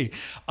supposed to be.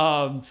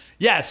 So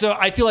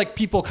I feel like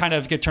people kind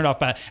of get turned off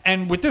by it.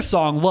 And with this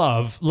song,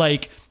 Love,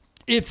 like,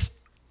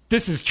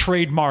 this is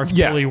trademark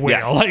Billy wail.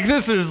 Yeah. Like,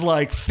 this is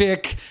like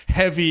thick,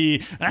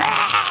 heavy,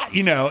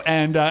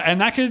 and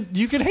that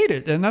you could hate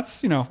it, and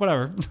that's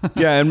whatever.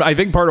 Yeah, and I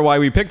think part of why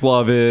we picked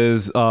Love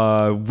is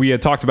we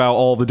had talked about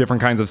all the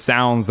different kinds of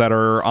sounds that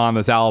are on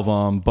this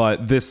album,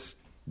 but this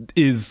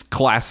is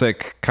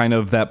classic, kind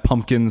of that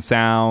pumpkin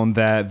sound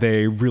that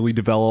they really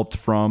developed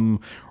from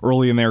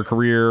early in their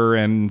career,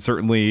 and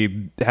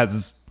certainly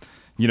has,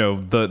 you know,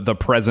 the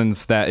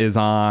presence that is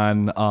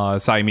on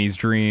Siamese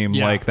Dream,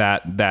 like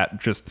that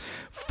just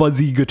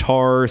fuzzy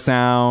guitar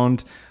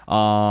sound,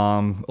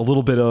 a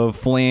little bit of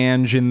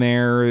flange in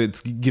there.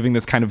 It's giving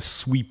this kind of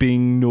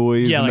sweeping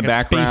noise in like the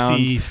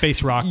background, spacey,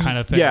 space rock kind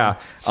of thing. Yeah,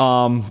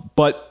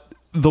 but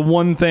the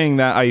one thing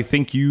that I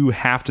think you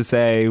have to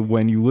say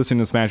when you listen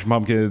to Smashing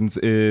Pumpkins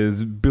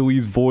is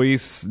Billy's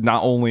voice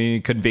not only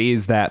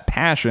conveys that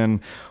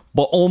passion,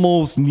 but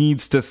almost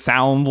needs to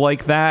sound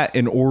like that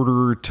in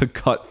order to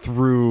cut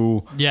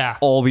through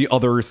all the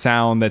other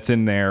sound that's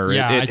in there.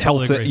 Yeah, it I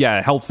helps totally agree.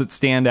 it helps it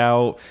stand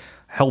out,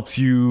 helps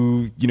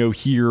you, you know,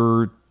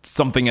 hear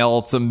something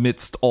else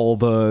amidst all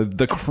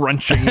the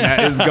crunching that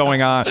is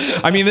going on.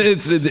 I mean,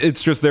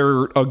 it's just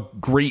they're a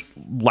great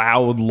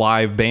loud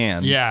live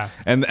band. Yeah.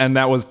 And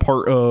that was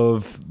part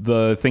of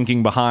the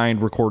thinking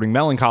behind recording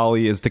Mellon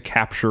Collie, is to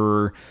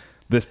capture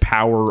this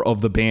power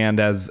of the band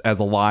as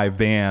a live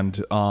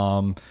band,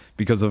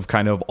 because of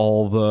kind of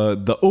all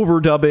the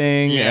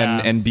overdubbing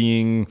and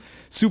being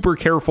super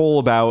careful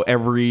about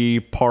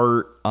every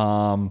part,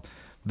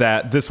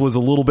 that this was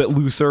a little bit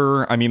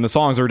looser. I mean, the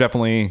songs are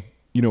definitely,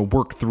 you know,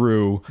 worked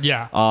through,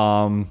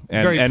 and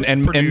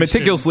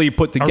meticulously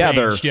put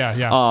together.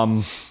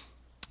 Arranged,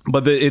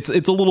 but it's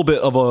a little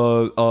bit of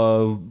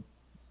a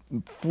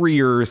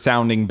freer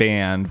sounding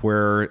band,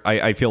 where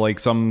I feel like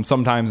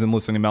sometimes in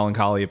listening to Mellon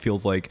Collie, it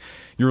feels like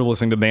you're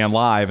listening to band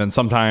live, and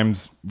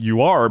sometimes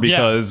you are,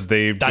 because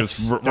they've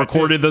just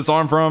recorded the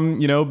song from,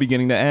 you know,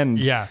 beginning to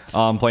end,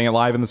 playing it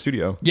live in the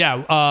studio.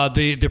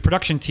 The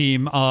production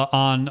team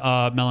on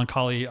Mellon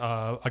Collie,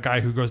 a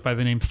guy who goes by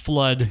the name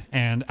Flood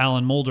and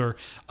Alan Mulder,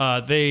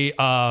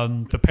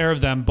 the pair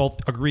of them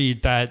both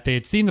agreed that they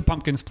had seen the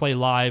Pumpkins play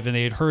live, and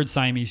they had heard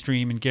Siamese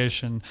Dream and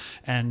Gish and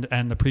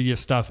the previous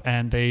stuff,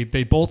 and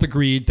they both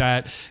agreed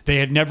that they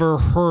had never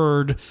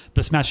heard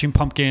the Smashing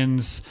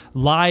Pumpkins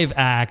live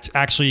act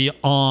actually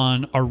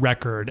on a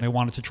record. They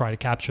wanted to try to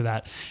capture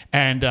that,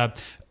 and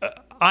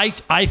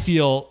I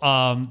feel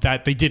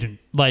that they didn't.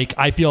 Like,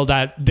 I feel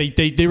that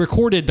they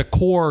recorded the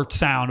core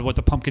sound of what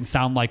the Pumpkins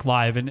sound like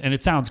live, and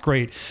it sounds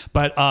great.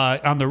 But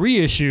on the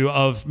reissue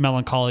of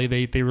Mellon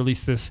Collie, they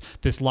released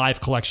this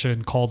live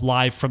collection called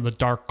Live from the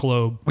Dark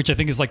Globe, which I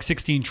think is like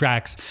 16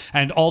 tracks,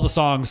 and all the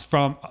songs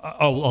from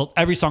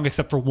every song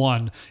except for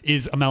one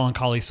is a Mellon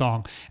Collie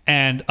song,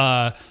 and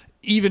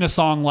even a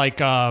song like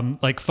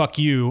Fuck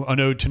You, An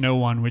Ode to No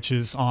One, which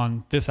is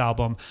on this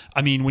album.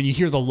 I mean, when you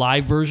hear the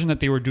live version that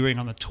they were doing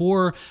on the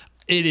tour,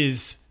 it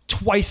is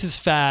twice as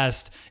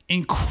fast,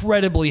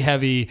 incredibly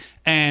heavy,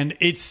 and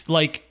it's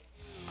like,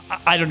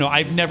 I don't know,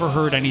 I've never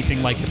heard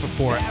anything like it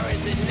before. There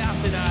isn't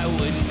nothing I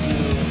wouldn't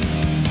do.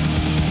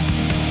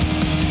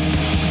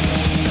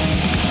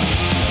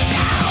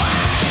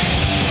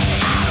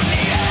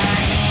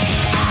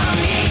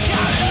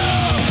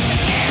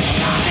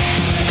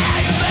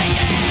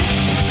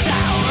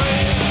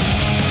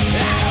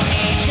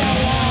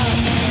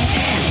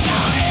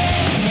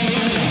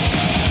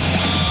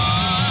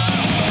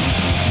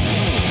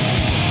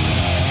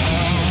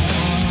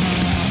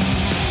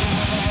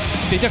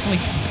 They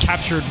definitely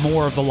captured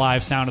more of the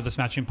live sound of the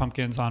Smashing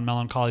Pumpkins on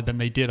Mellon Collie than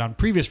they did on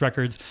previous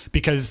records,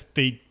 because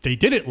they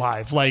did it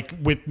live. Like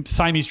with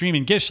Siamese Dream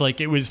and Gish, like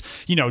it was,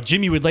 you know,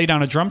 Jimmy would lay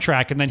down a drum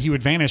track and then he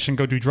would vanish and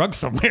go do drugs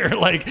somewhere.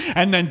 Like,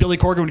 and then Billy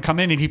Corgan would come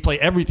in and he'd play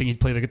everything.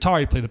 He'd play the guitar,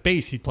 he'd play the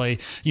bass, he'd play,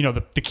 you know,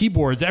 the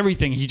keyboards,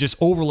 everything. He just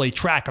overlay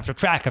track after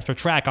track after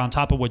track on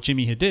top of what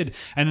Jimmy had did,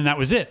 and then that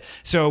was it.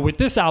 So with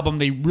this album,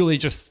 they really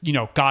just, you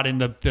know, got in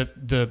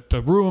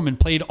the room and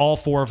played all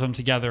four of them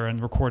together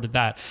and recorded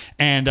that.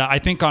 And I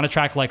think on a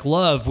track like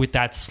Love, with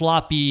that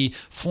sloppy,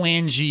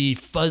 flangy,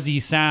 fuzzy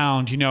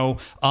sound, you know,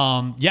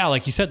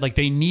 like you said, like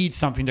they need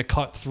something to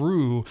cut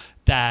through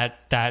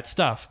that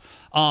stuff.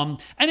 And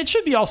it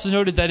should be also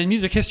noted that in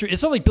music history,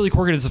 it's not like Billy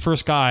Corgan is the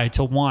first guy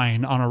to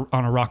whine on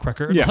a rock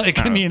record. Yeah. Like,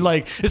 I mean,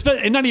 like,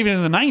 and not even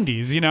in the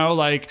 90s, you know,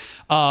 like,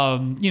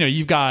 you know,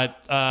 you've got,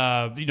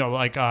 you know,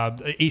 like,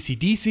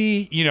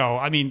 AC/DC, you know,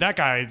 I mean, that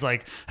guy is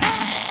like,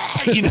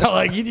 you know,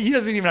 like he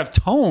doesn't even have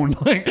tone.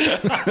 Like,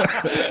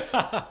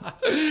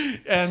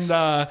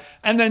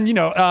 and then, you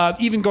know,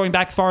 even going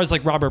back as far as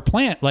like Robert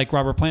Plant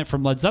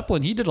from Led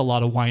Zeppelin, he did a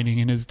lot of whining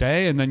in his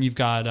day. And then you've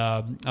got,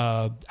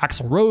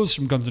 Axl Rose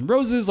from Guns N'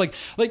 Roses, like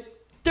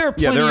there are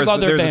plenty of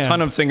other bands. There's a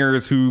ton of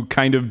singers who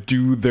kind of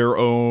do their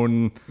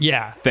own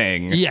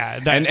thing. Yeah.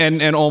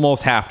 And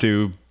almost have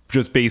to,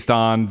 just based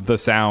on the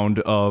sound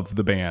of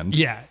the band.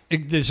 Yeah.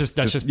 That's just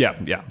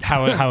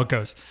how it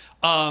goes.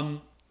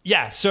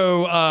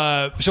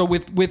 So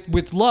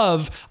with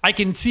Love, I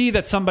can see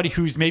that somebody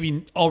who's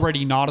maybe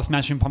already not a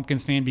Smashing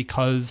Pumpkins fan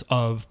because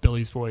of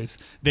Billy's voice,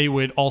 they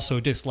would also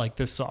dislike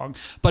this song.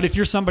 But if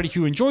you're somebody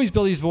who enjoys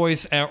Billy's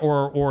voice,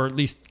 or at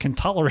least can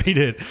tolerate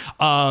it,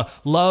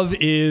 Love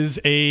is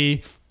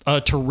a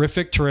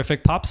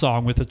terrific pop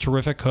song with a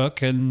terrific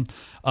hook and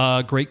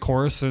great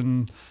chorus,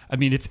 and I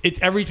mean it's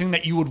everything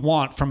that you would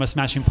want from a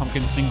Smashing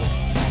Pumpkins single.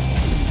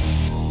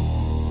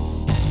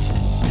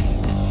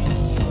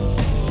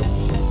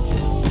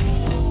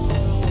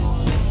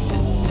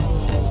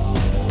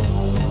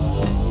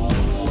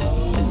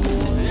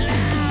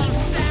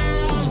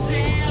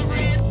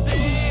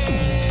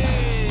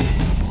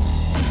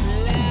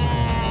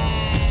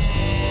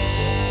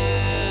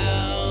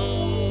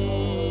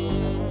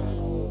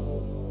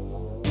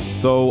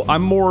 So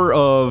I'm more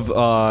of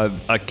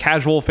a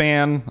casual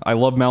fan. I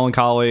love Mellon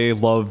Collie,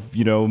 love,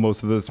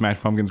 most of the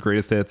Smash Pumpkins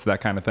greatest hits,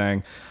 that kind of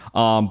thing.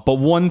 But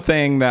one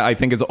thing that I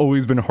think has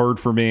always been hard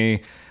for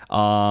me,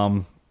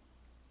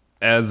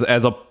 as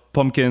a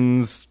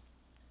Pumpkins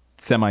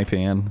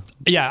semi-fan.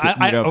 Yeah,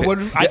 I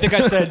think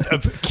I said a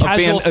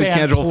casual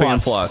fan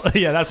plus.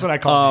 Yeah, that's what I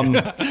call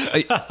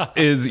it.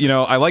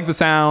 I like the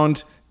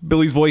sound.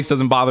 Billy's voice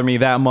doesn't bother me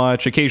that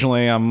much.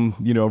 Occasionally, I'm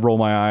roll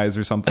my eyes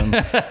or something.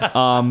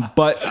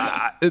 But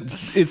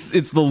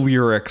it's the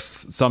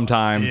lyrics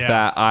sometimes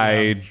that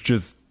I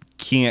just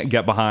can't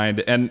get behind,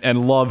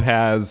 and Love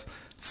has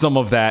some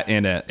of that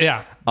in it.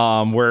 Yeah.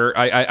 Where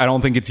I don't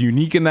think it's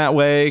unique in that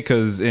way,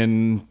 because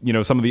in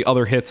some of the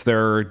other hits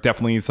there are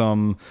definitely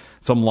some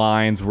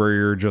lines where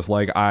you're just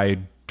like, I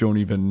don't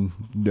even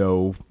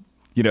know.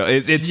 What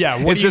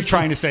are you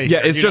trying to say?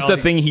 Yeah, it's just a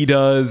thing he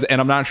does, and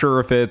I'm not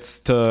sure if it's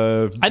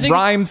to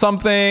rhyme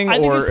something. I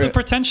think it's the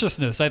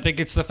pretentiousness. I think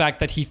it's the fact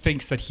that he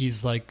thinks that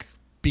he's like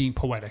being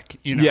poetic.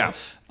 Yeah.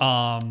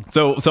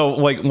 So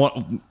like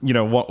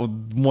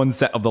one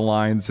set of the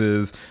lines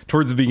is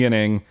towards the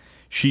beginning.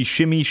 She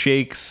shimmy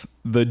shakes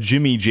the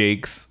Jimmy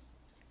Jakes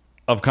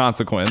of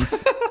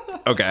consequence.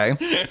 Okay.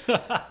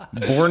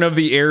 Born of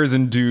the heirs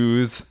and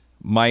dues.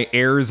 My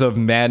heirs of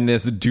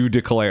madness do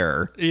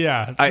declare.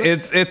 Yeah.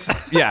 It's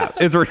a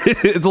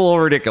little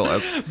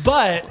ridiculous.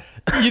 But,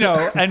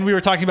 and we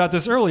were talking about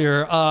this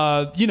earlier,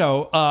 the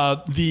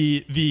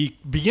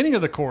beginning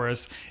of the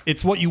chorus,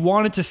 it's what you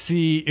wanted to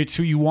see, it's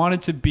who you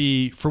wanted to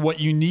be, for what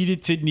you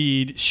needed to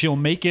need, she'll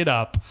make it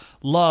up.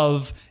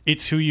 Love,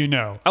 it's who you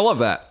know. I love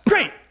that.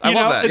 Great. I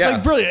love that. It's yeah.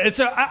 like brilliant.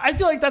 I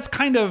feel like that's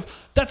kind of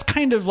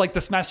like the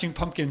Smashing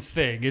Pumpkins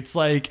thing. It's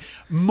like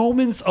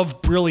moments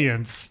of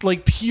brilliance,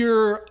 like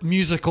pure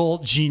musical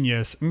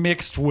genius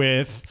mixed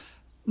with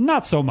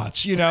not so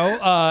much,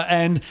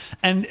 and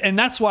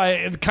that's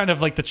why kind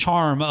of like the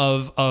charm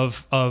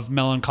of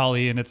Mellon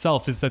Collie in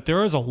itself is that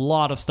there is a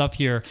lot of stuff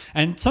here,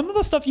 and some of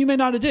the stuff you may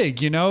not dig,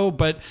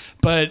 but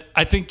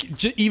I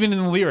think even in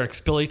the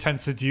lyrics, Billy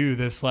tends to do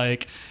this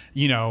like,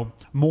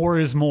 more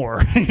is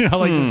more,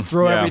 just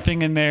throw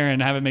everything in there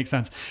and have it make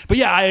sense. But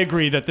yeah, I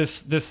agree that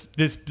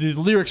the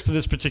lyrics for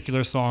this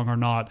particular song are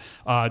not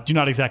do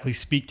not exactly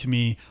speak to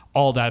me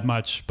all that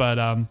much.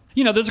 But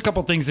there's a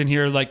couple things in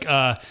here like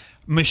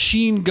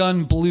Machine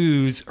Gun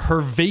Blues,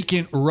 her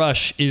vacant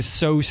rush is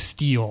so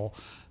steel.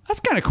 That's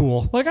kind of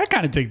cool. Like, I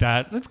kind of dig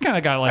that. That's kind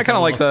of got like... I kind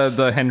of like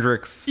the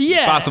Hendrix,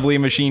 possibly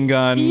Machine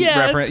Gun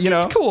reference.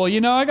 It's cool.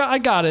 I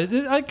got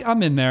it.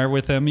 I'm in there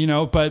with him,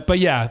 But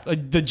yeah,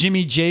 the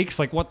Jimmy Jakes,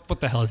 like, what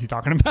the hell is he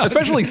talking about?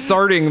 Especially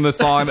starting the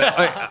song.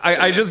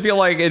 I just feel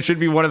like it should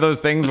be one of those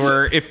things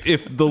where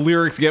if the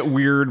lyrics get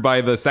weird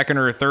by the second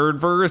or third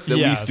verse, at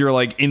least you're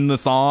like in the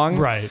song.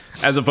 Right.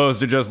 As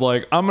opposed to just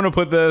like, I'm going to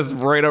put this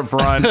right up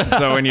front.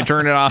 So when you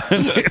turn it on,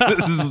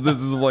 this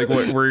is like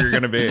where you're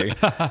going to be.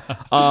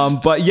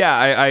 But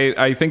yeah,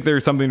 I think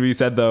there's something to be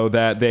said though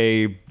that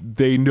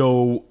they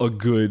know a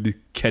good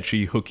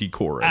catchy hooky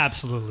chorus.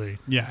 Absolutely,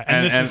 yeah.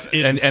 And this is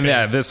it. And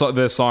yeah, this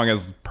song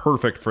is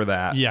perfect for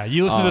that. Yeah,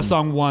 you listen to the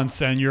song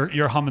once and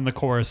you're humming the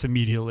chorus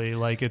immediately,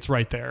 like it's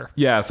right there.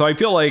 Yeah, so I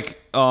feel like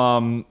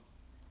the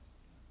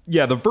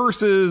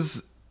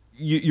verses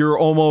you're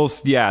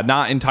almost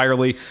not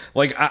entirely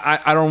like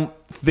I don't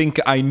think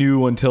I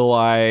knew until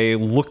I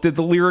looked at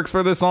the lyrics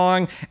for this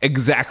song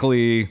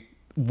exactly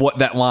what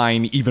that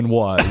line even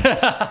was.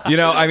 You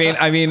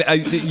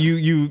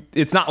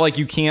it's not like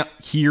you can't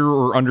hear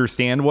or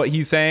understand what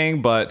he's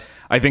saying, but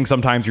I think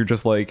sometimes you're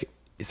just like,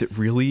 is it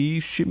really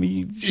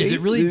Jimmy Jakes? Is it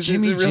really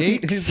Jimmy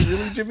Jakes? Is it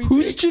really Jimmy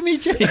Who's Jakes? Jimmy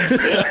Jakes?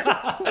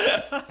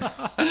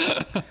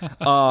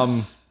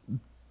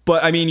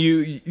 But I mean,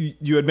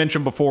 you had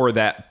mentioned before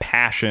that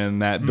passion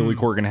that Billy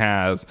Corgan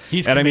has,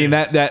 He's and committed.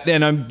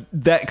 I mean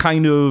that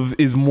kind of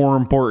is more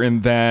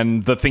important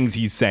than the things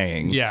he's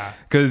saying. Yeah,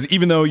 because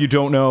even though you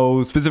don't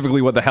know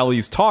specifically what the hell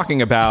he's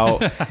talking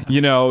about,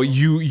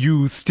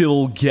 you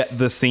still get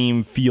the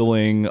same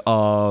feeling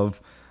of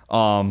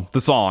the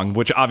song,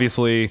 which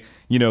obviously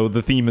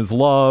the theme is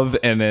love,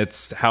 and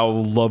it's how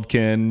love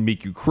can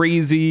make you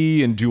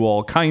crazy and do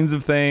all kinds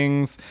of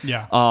things.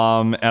 Yeah,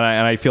 and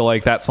I feel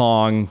like that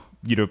song,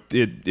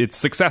 it's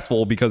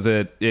successful because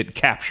it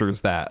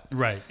captures that.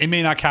 Right. It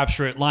may not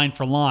capture it line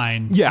for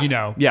line.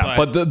 Yeah.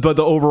 But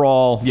the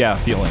overall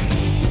feeling.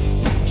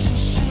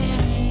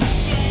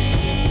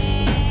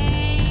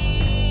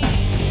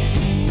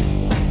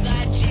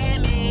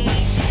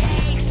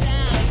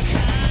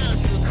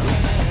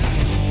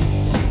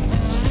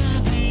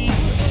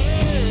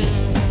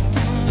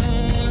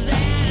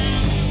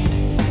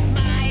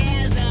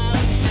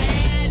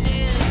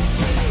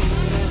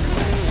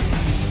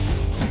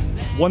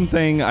 One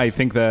thing I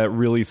think that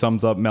really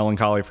sums up Mellon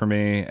Collie for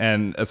me,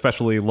 and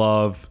especially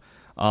Love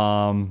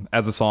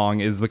as a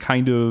song, is the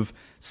kind of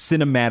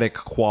cinematic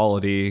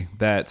quality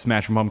that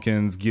Smashing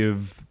Pumpkins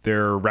give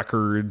their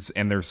records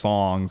and their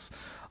songs.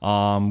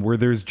 where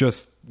there's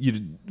just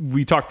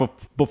we talked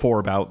before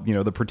about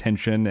the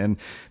pretension,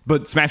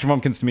 but Smashing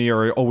Pumpkins to me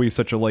are always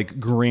such a like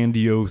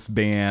grandiose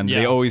band. Yeah.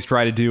 They always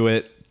try to do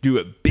it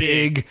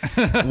big,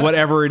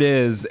 whatever it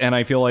is. And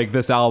I feel like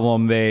this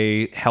album,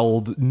 they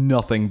held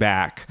nothing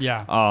back.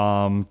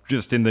 Yeah.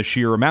 Just in the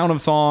sheer amount of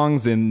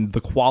songs, in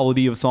the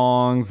quality of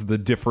songs, the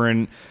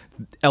different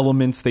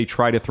elements they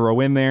try to throw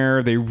in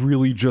there. They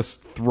really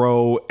just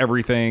throw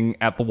everything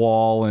at the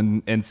wall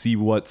and see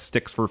what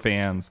sticks for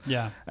fans.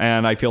 Yeah.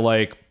 And I feel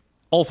like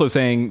also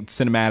saying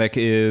cinematic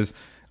is,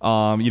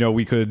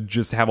 we could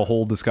just have a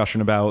whole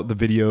discussion about the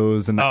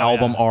videos and the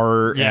album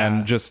art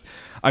and just,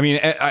 I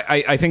mean,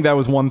 I think that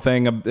was one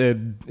thing.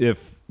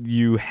 If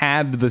you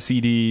had the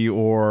CD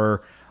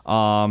or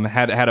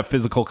had a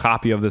physical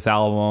copy of this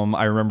album,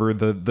 I remember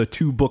the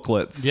two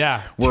booklets.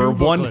 Yeah, where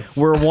one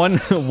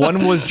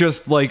was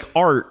just like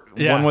art.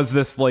 Yeah. One was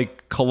this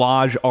like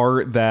collage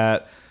art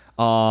that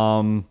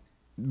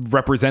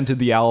represented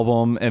the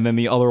album, and then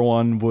the other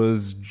one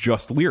was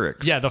just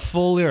lyrics. Yeah, the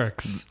full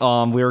lyrics.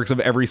 Lyrics of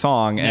every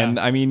song. Yeah. And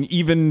I mean,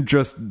 even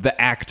just the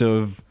act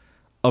of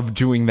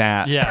doing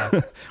that. Yeah.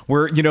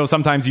 Where,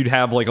 sometimes you'd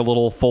have like a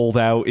little fold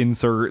out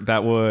insert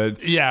that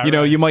would,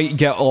 right. you might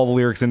get all the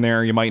lyrics in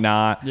there, you might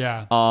not.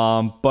 Yeah.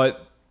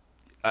 But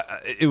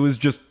it was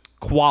just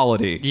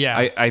quality.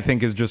 Yeah. I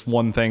think is just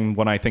one thing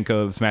when I think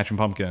of Smashing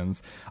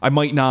Pumpkins. I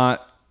might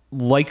not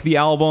like the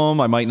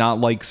album, I might not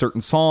like certain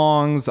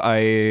songs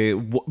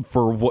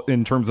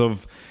in terms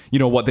of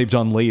what they've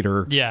done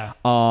later. Yeah.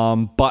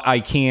 But I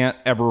can't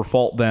ever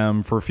fault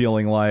them for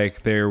feeling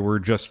like they were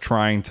just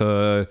trying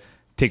to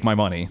take my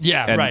money.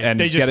 Yeah, and, right. And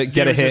They just- get a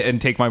they were hit just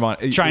and take my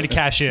money. Trying to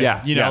cash in.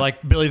 Yeah.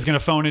 Like Billy's going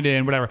to phone it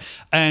in, whatever.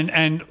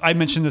 And I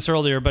mentioned this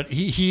earlier, but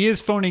he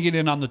is phoning it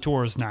in on the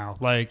tours now.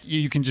 Like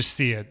you can just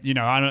see it.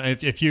 I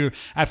don't if you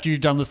after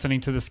you've done listening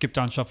to the Skipped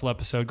on Shuffle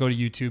episode, go to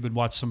YouTube and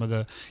watch some of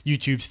the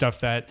YouTube stuff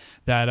that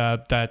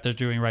they're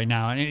doing right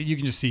now, and you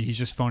can just see he's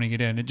just phoning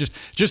it in. And just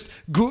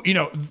view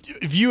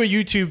a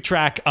YouTube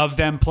track of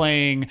them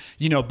playing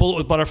Bullet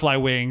with Butterfly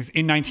Wings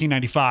in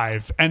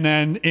 1995, and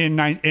then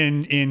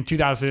in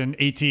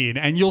 2018.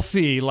 And you'll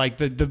see like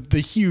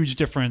the huge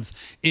difference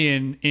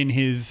in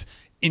his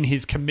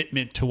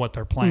commitment to what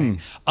they're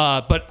playing.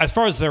 But as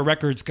far as their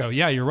records go,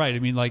 yeah, you're right. I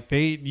mean, like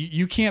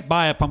you can't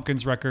buy a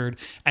Pumpkins record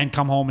and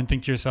come home and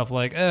think to yourself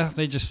like,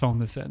 they just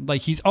phoned this in.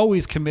 Like he's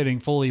always committing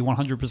fully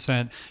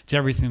 100% to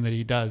everything that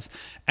he does.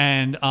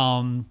 And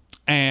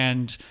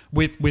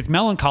with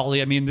Mellon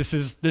Collie, I mean, this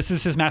is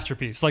his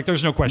masterpiece. Like,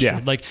 there's no question.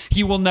 Yeah. Like,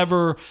 he will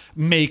never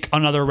make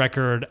another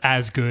record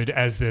as good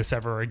as this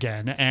ever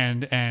again.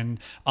 And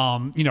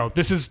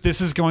this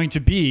is going to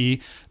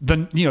be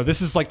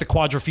this is like the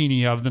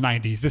Quadrophenia of the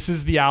 90s. This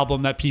is the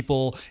album that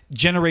people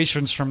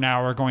generations from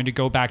now are going to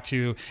go back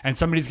to, and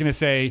somebody's going to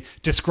say,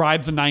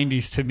 describe the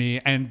 90s to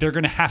me, and they're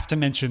going to have to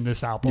mention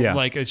this album. Yeah.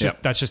 Like, it's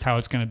just that's just how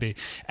it's going to be.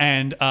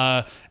 And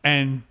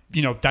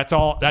that's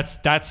all.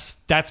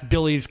 That's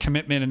Billy's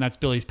commitment, and that's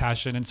Billy's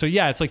passion. And so,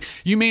 yeah, it's like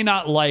you may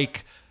not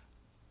like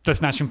the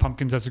Smashing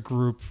Pumpkins as a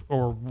group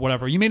or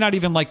whatever. You may not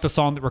even like the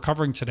song that we're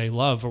covering today,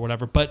 Love or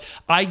whatever. But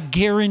I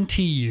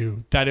guarantee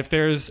you that if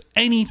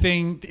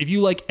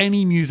you like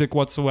any music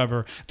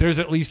whatsoever, there's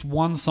at least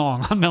one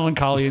song on Mellon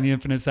Collie and the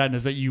Infinite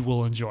Sadness that you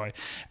will enjoy.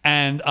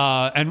 And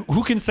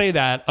who can say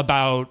that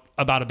about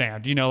a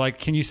band? Like,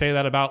 can you say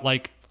that about,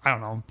 like, I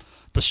don't know,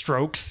 the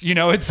Strokes?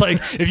 It's like,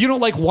 if you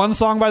don't like one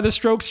song by the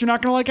Strokes, you're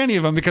not going to like any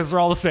of them because they're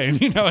all the same.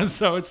 And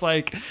so it's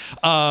like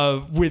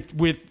with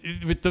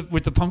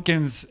the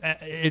Pumpkins,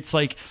 it's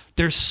like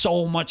there's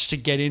so much to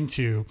get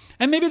into,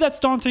 and maybe that's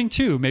daunting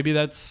too. Maybe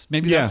that's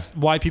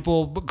why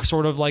people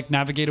sort of like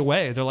navigate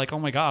away. They're like, oh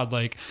my god,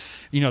 like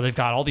they've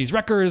got all these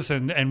records,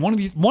 and one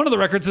of the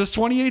records is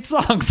 28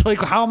 songs. Like,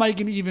 how am I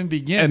going to even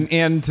begin?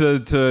 And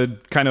to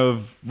kind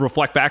of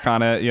reflect back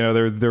on it,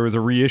 there was a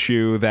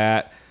reissue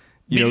that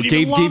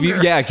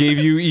gave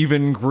you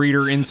even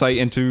greater insight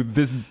into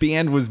this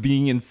band was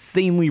being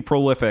insanely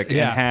prolific and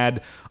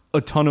had a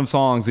ton of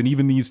songs, and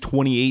even these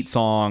 28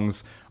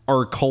 songs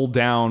are culled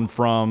down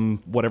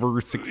from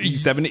whatever 60,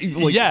 70,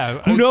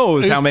 like, who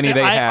knows how many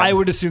they had. I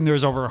would assume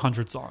there's over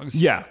 100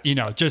 songs. Yeah.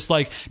 Just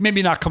like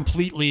maybe not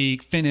completely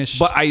finished,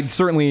 but I'd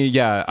certainly,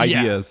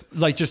 ideas.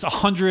 Like just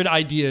 100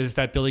 ideas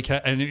that Billy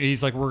and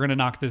he's like, we're going to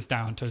knock this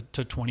down to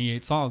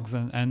 28 songs.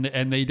 And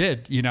they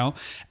did,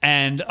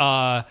 and,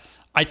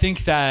 I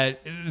think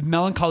that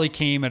Mellon Collie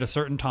came at a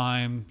certain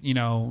time,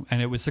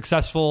 and it was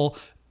successful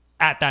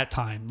at that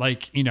time.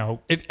 Like,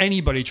 if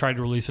anybody tried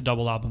to release a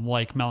double album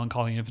like Mellon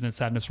Collie Infinite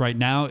Sadness right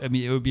now, I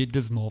mean, it would be a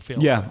dismal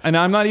failure. Yeah, and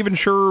I'm not even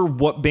sure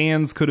what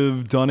bands could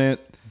have done it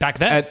back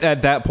then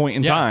at that point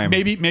in time.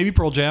 Maybe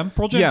Pearl Jam.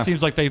 Pearl Jam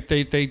seems like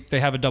they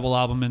have a double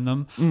album in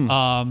them.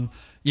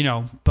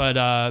 But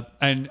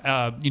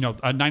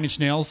Nine Inch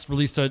Nails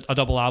released a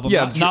double album.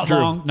 Yeah,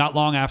 not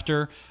long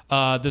after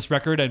this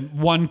record, and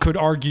one could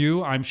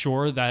argue, I'm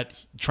sure,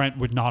 that Trent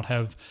would not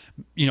have,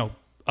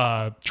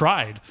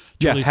 tried.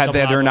 To release had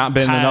there not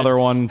been another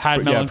one,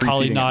 had Mellon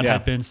Collie not it,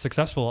 have been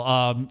successful.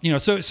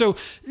 So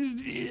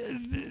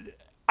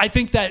I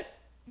think that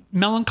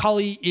Mellon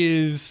Collie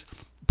is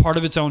part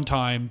of its own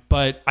time,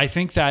 but I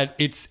think that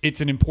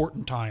it's an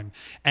important time.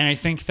 And I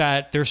think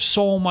that there's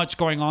so much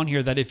going on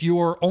here that if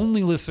you're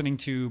only listening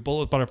to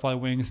Bullet Butterfly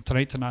Wings,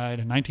 Tonight and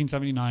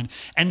 1979,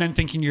 and then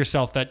thinking to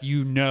yourself that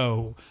you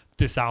know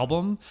this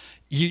album,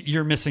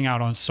 you're missing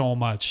out on so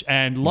much.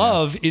 And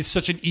Love is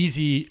such an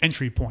easy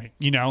entry point,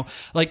 you know?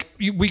 Like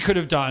we could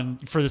have done,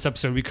 for this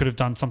episode, we could have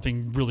done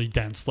something really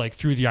dense, like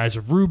Through the Eyes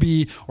of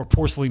Ruby or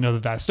Porcelain of the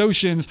Vast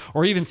Oceans,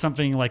 or even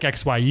something like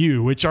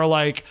XYU, which are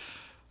like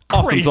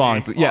awesome crazy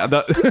songs. Yeah.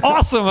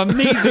 Awesome,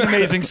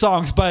 amazing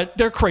songs, but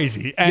they're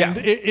crazy. And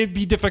Yeah. it'd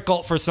be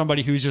difficult for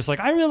somebody who's just like,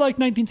 I really like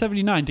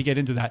 1979 to get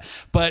into that.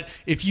 But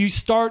if you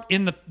start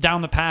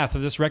down the path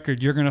of this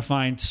record, you're going to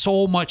find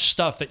so much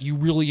stuff that you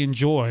really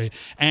enjoy.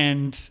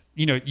 And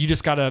you know, you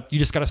just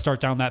gotta start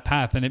down that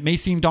path, and it may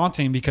seem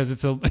daunting because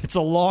it's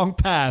a long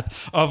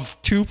path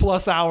of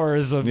 2+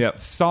 hours of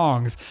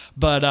songs,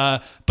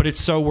 but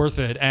it's so worth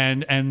it.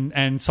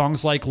 And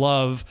songs like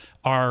Love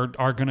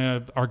are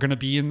gonna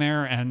be in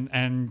there,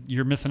 and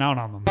you're missing out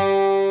on them.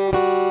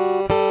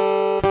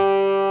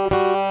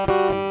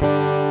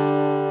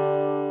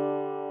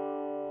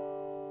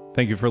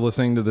 Thank you for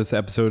listening to this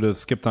episode of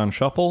Skipped on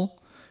Shuffle.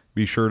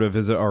 Be sure to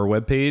visit our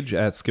webpage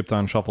at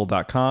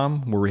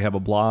skippedonshuffle.com, where we have a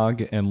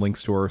blog and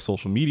links to our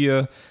social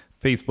media,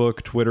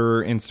 Facebook,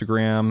 Twitter,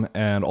 Instagram,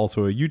 and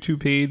also a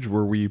YouTube page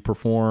where we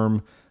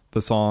perform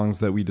the songs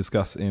that we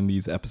discuss in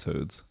these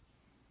episodes.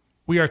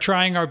 We are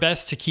trying our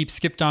best to keep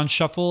Skipped on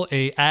Shuffle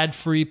a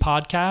ad-free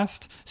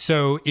podcast.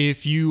 So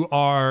if you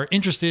are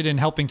interested in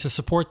helping to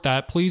support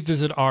that, please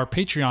visit our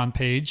Patreon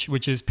page,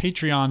 which is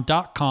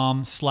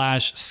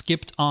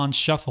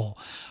patreon.com/skippedonshuffle.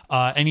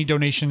 Any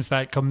donations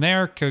that come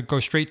there could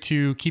go straight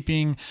to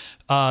keeping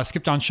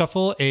Skipped on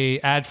Shuffle a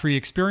ad-free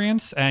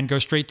experience and go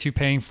straight to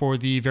paying for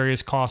the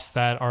various costs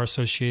that are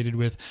associated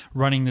with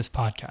running this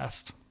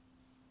podcast.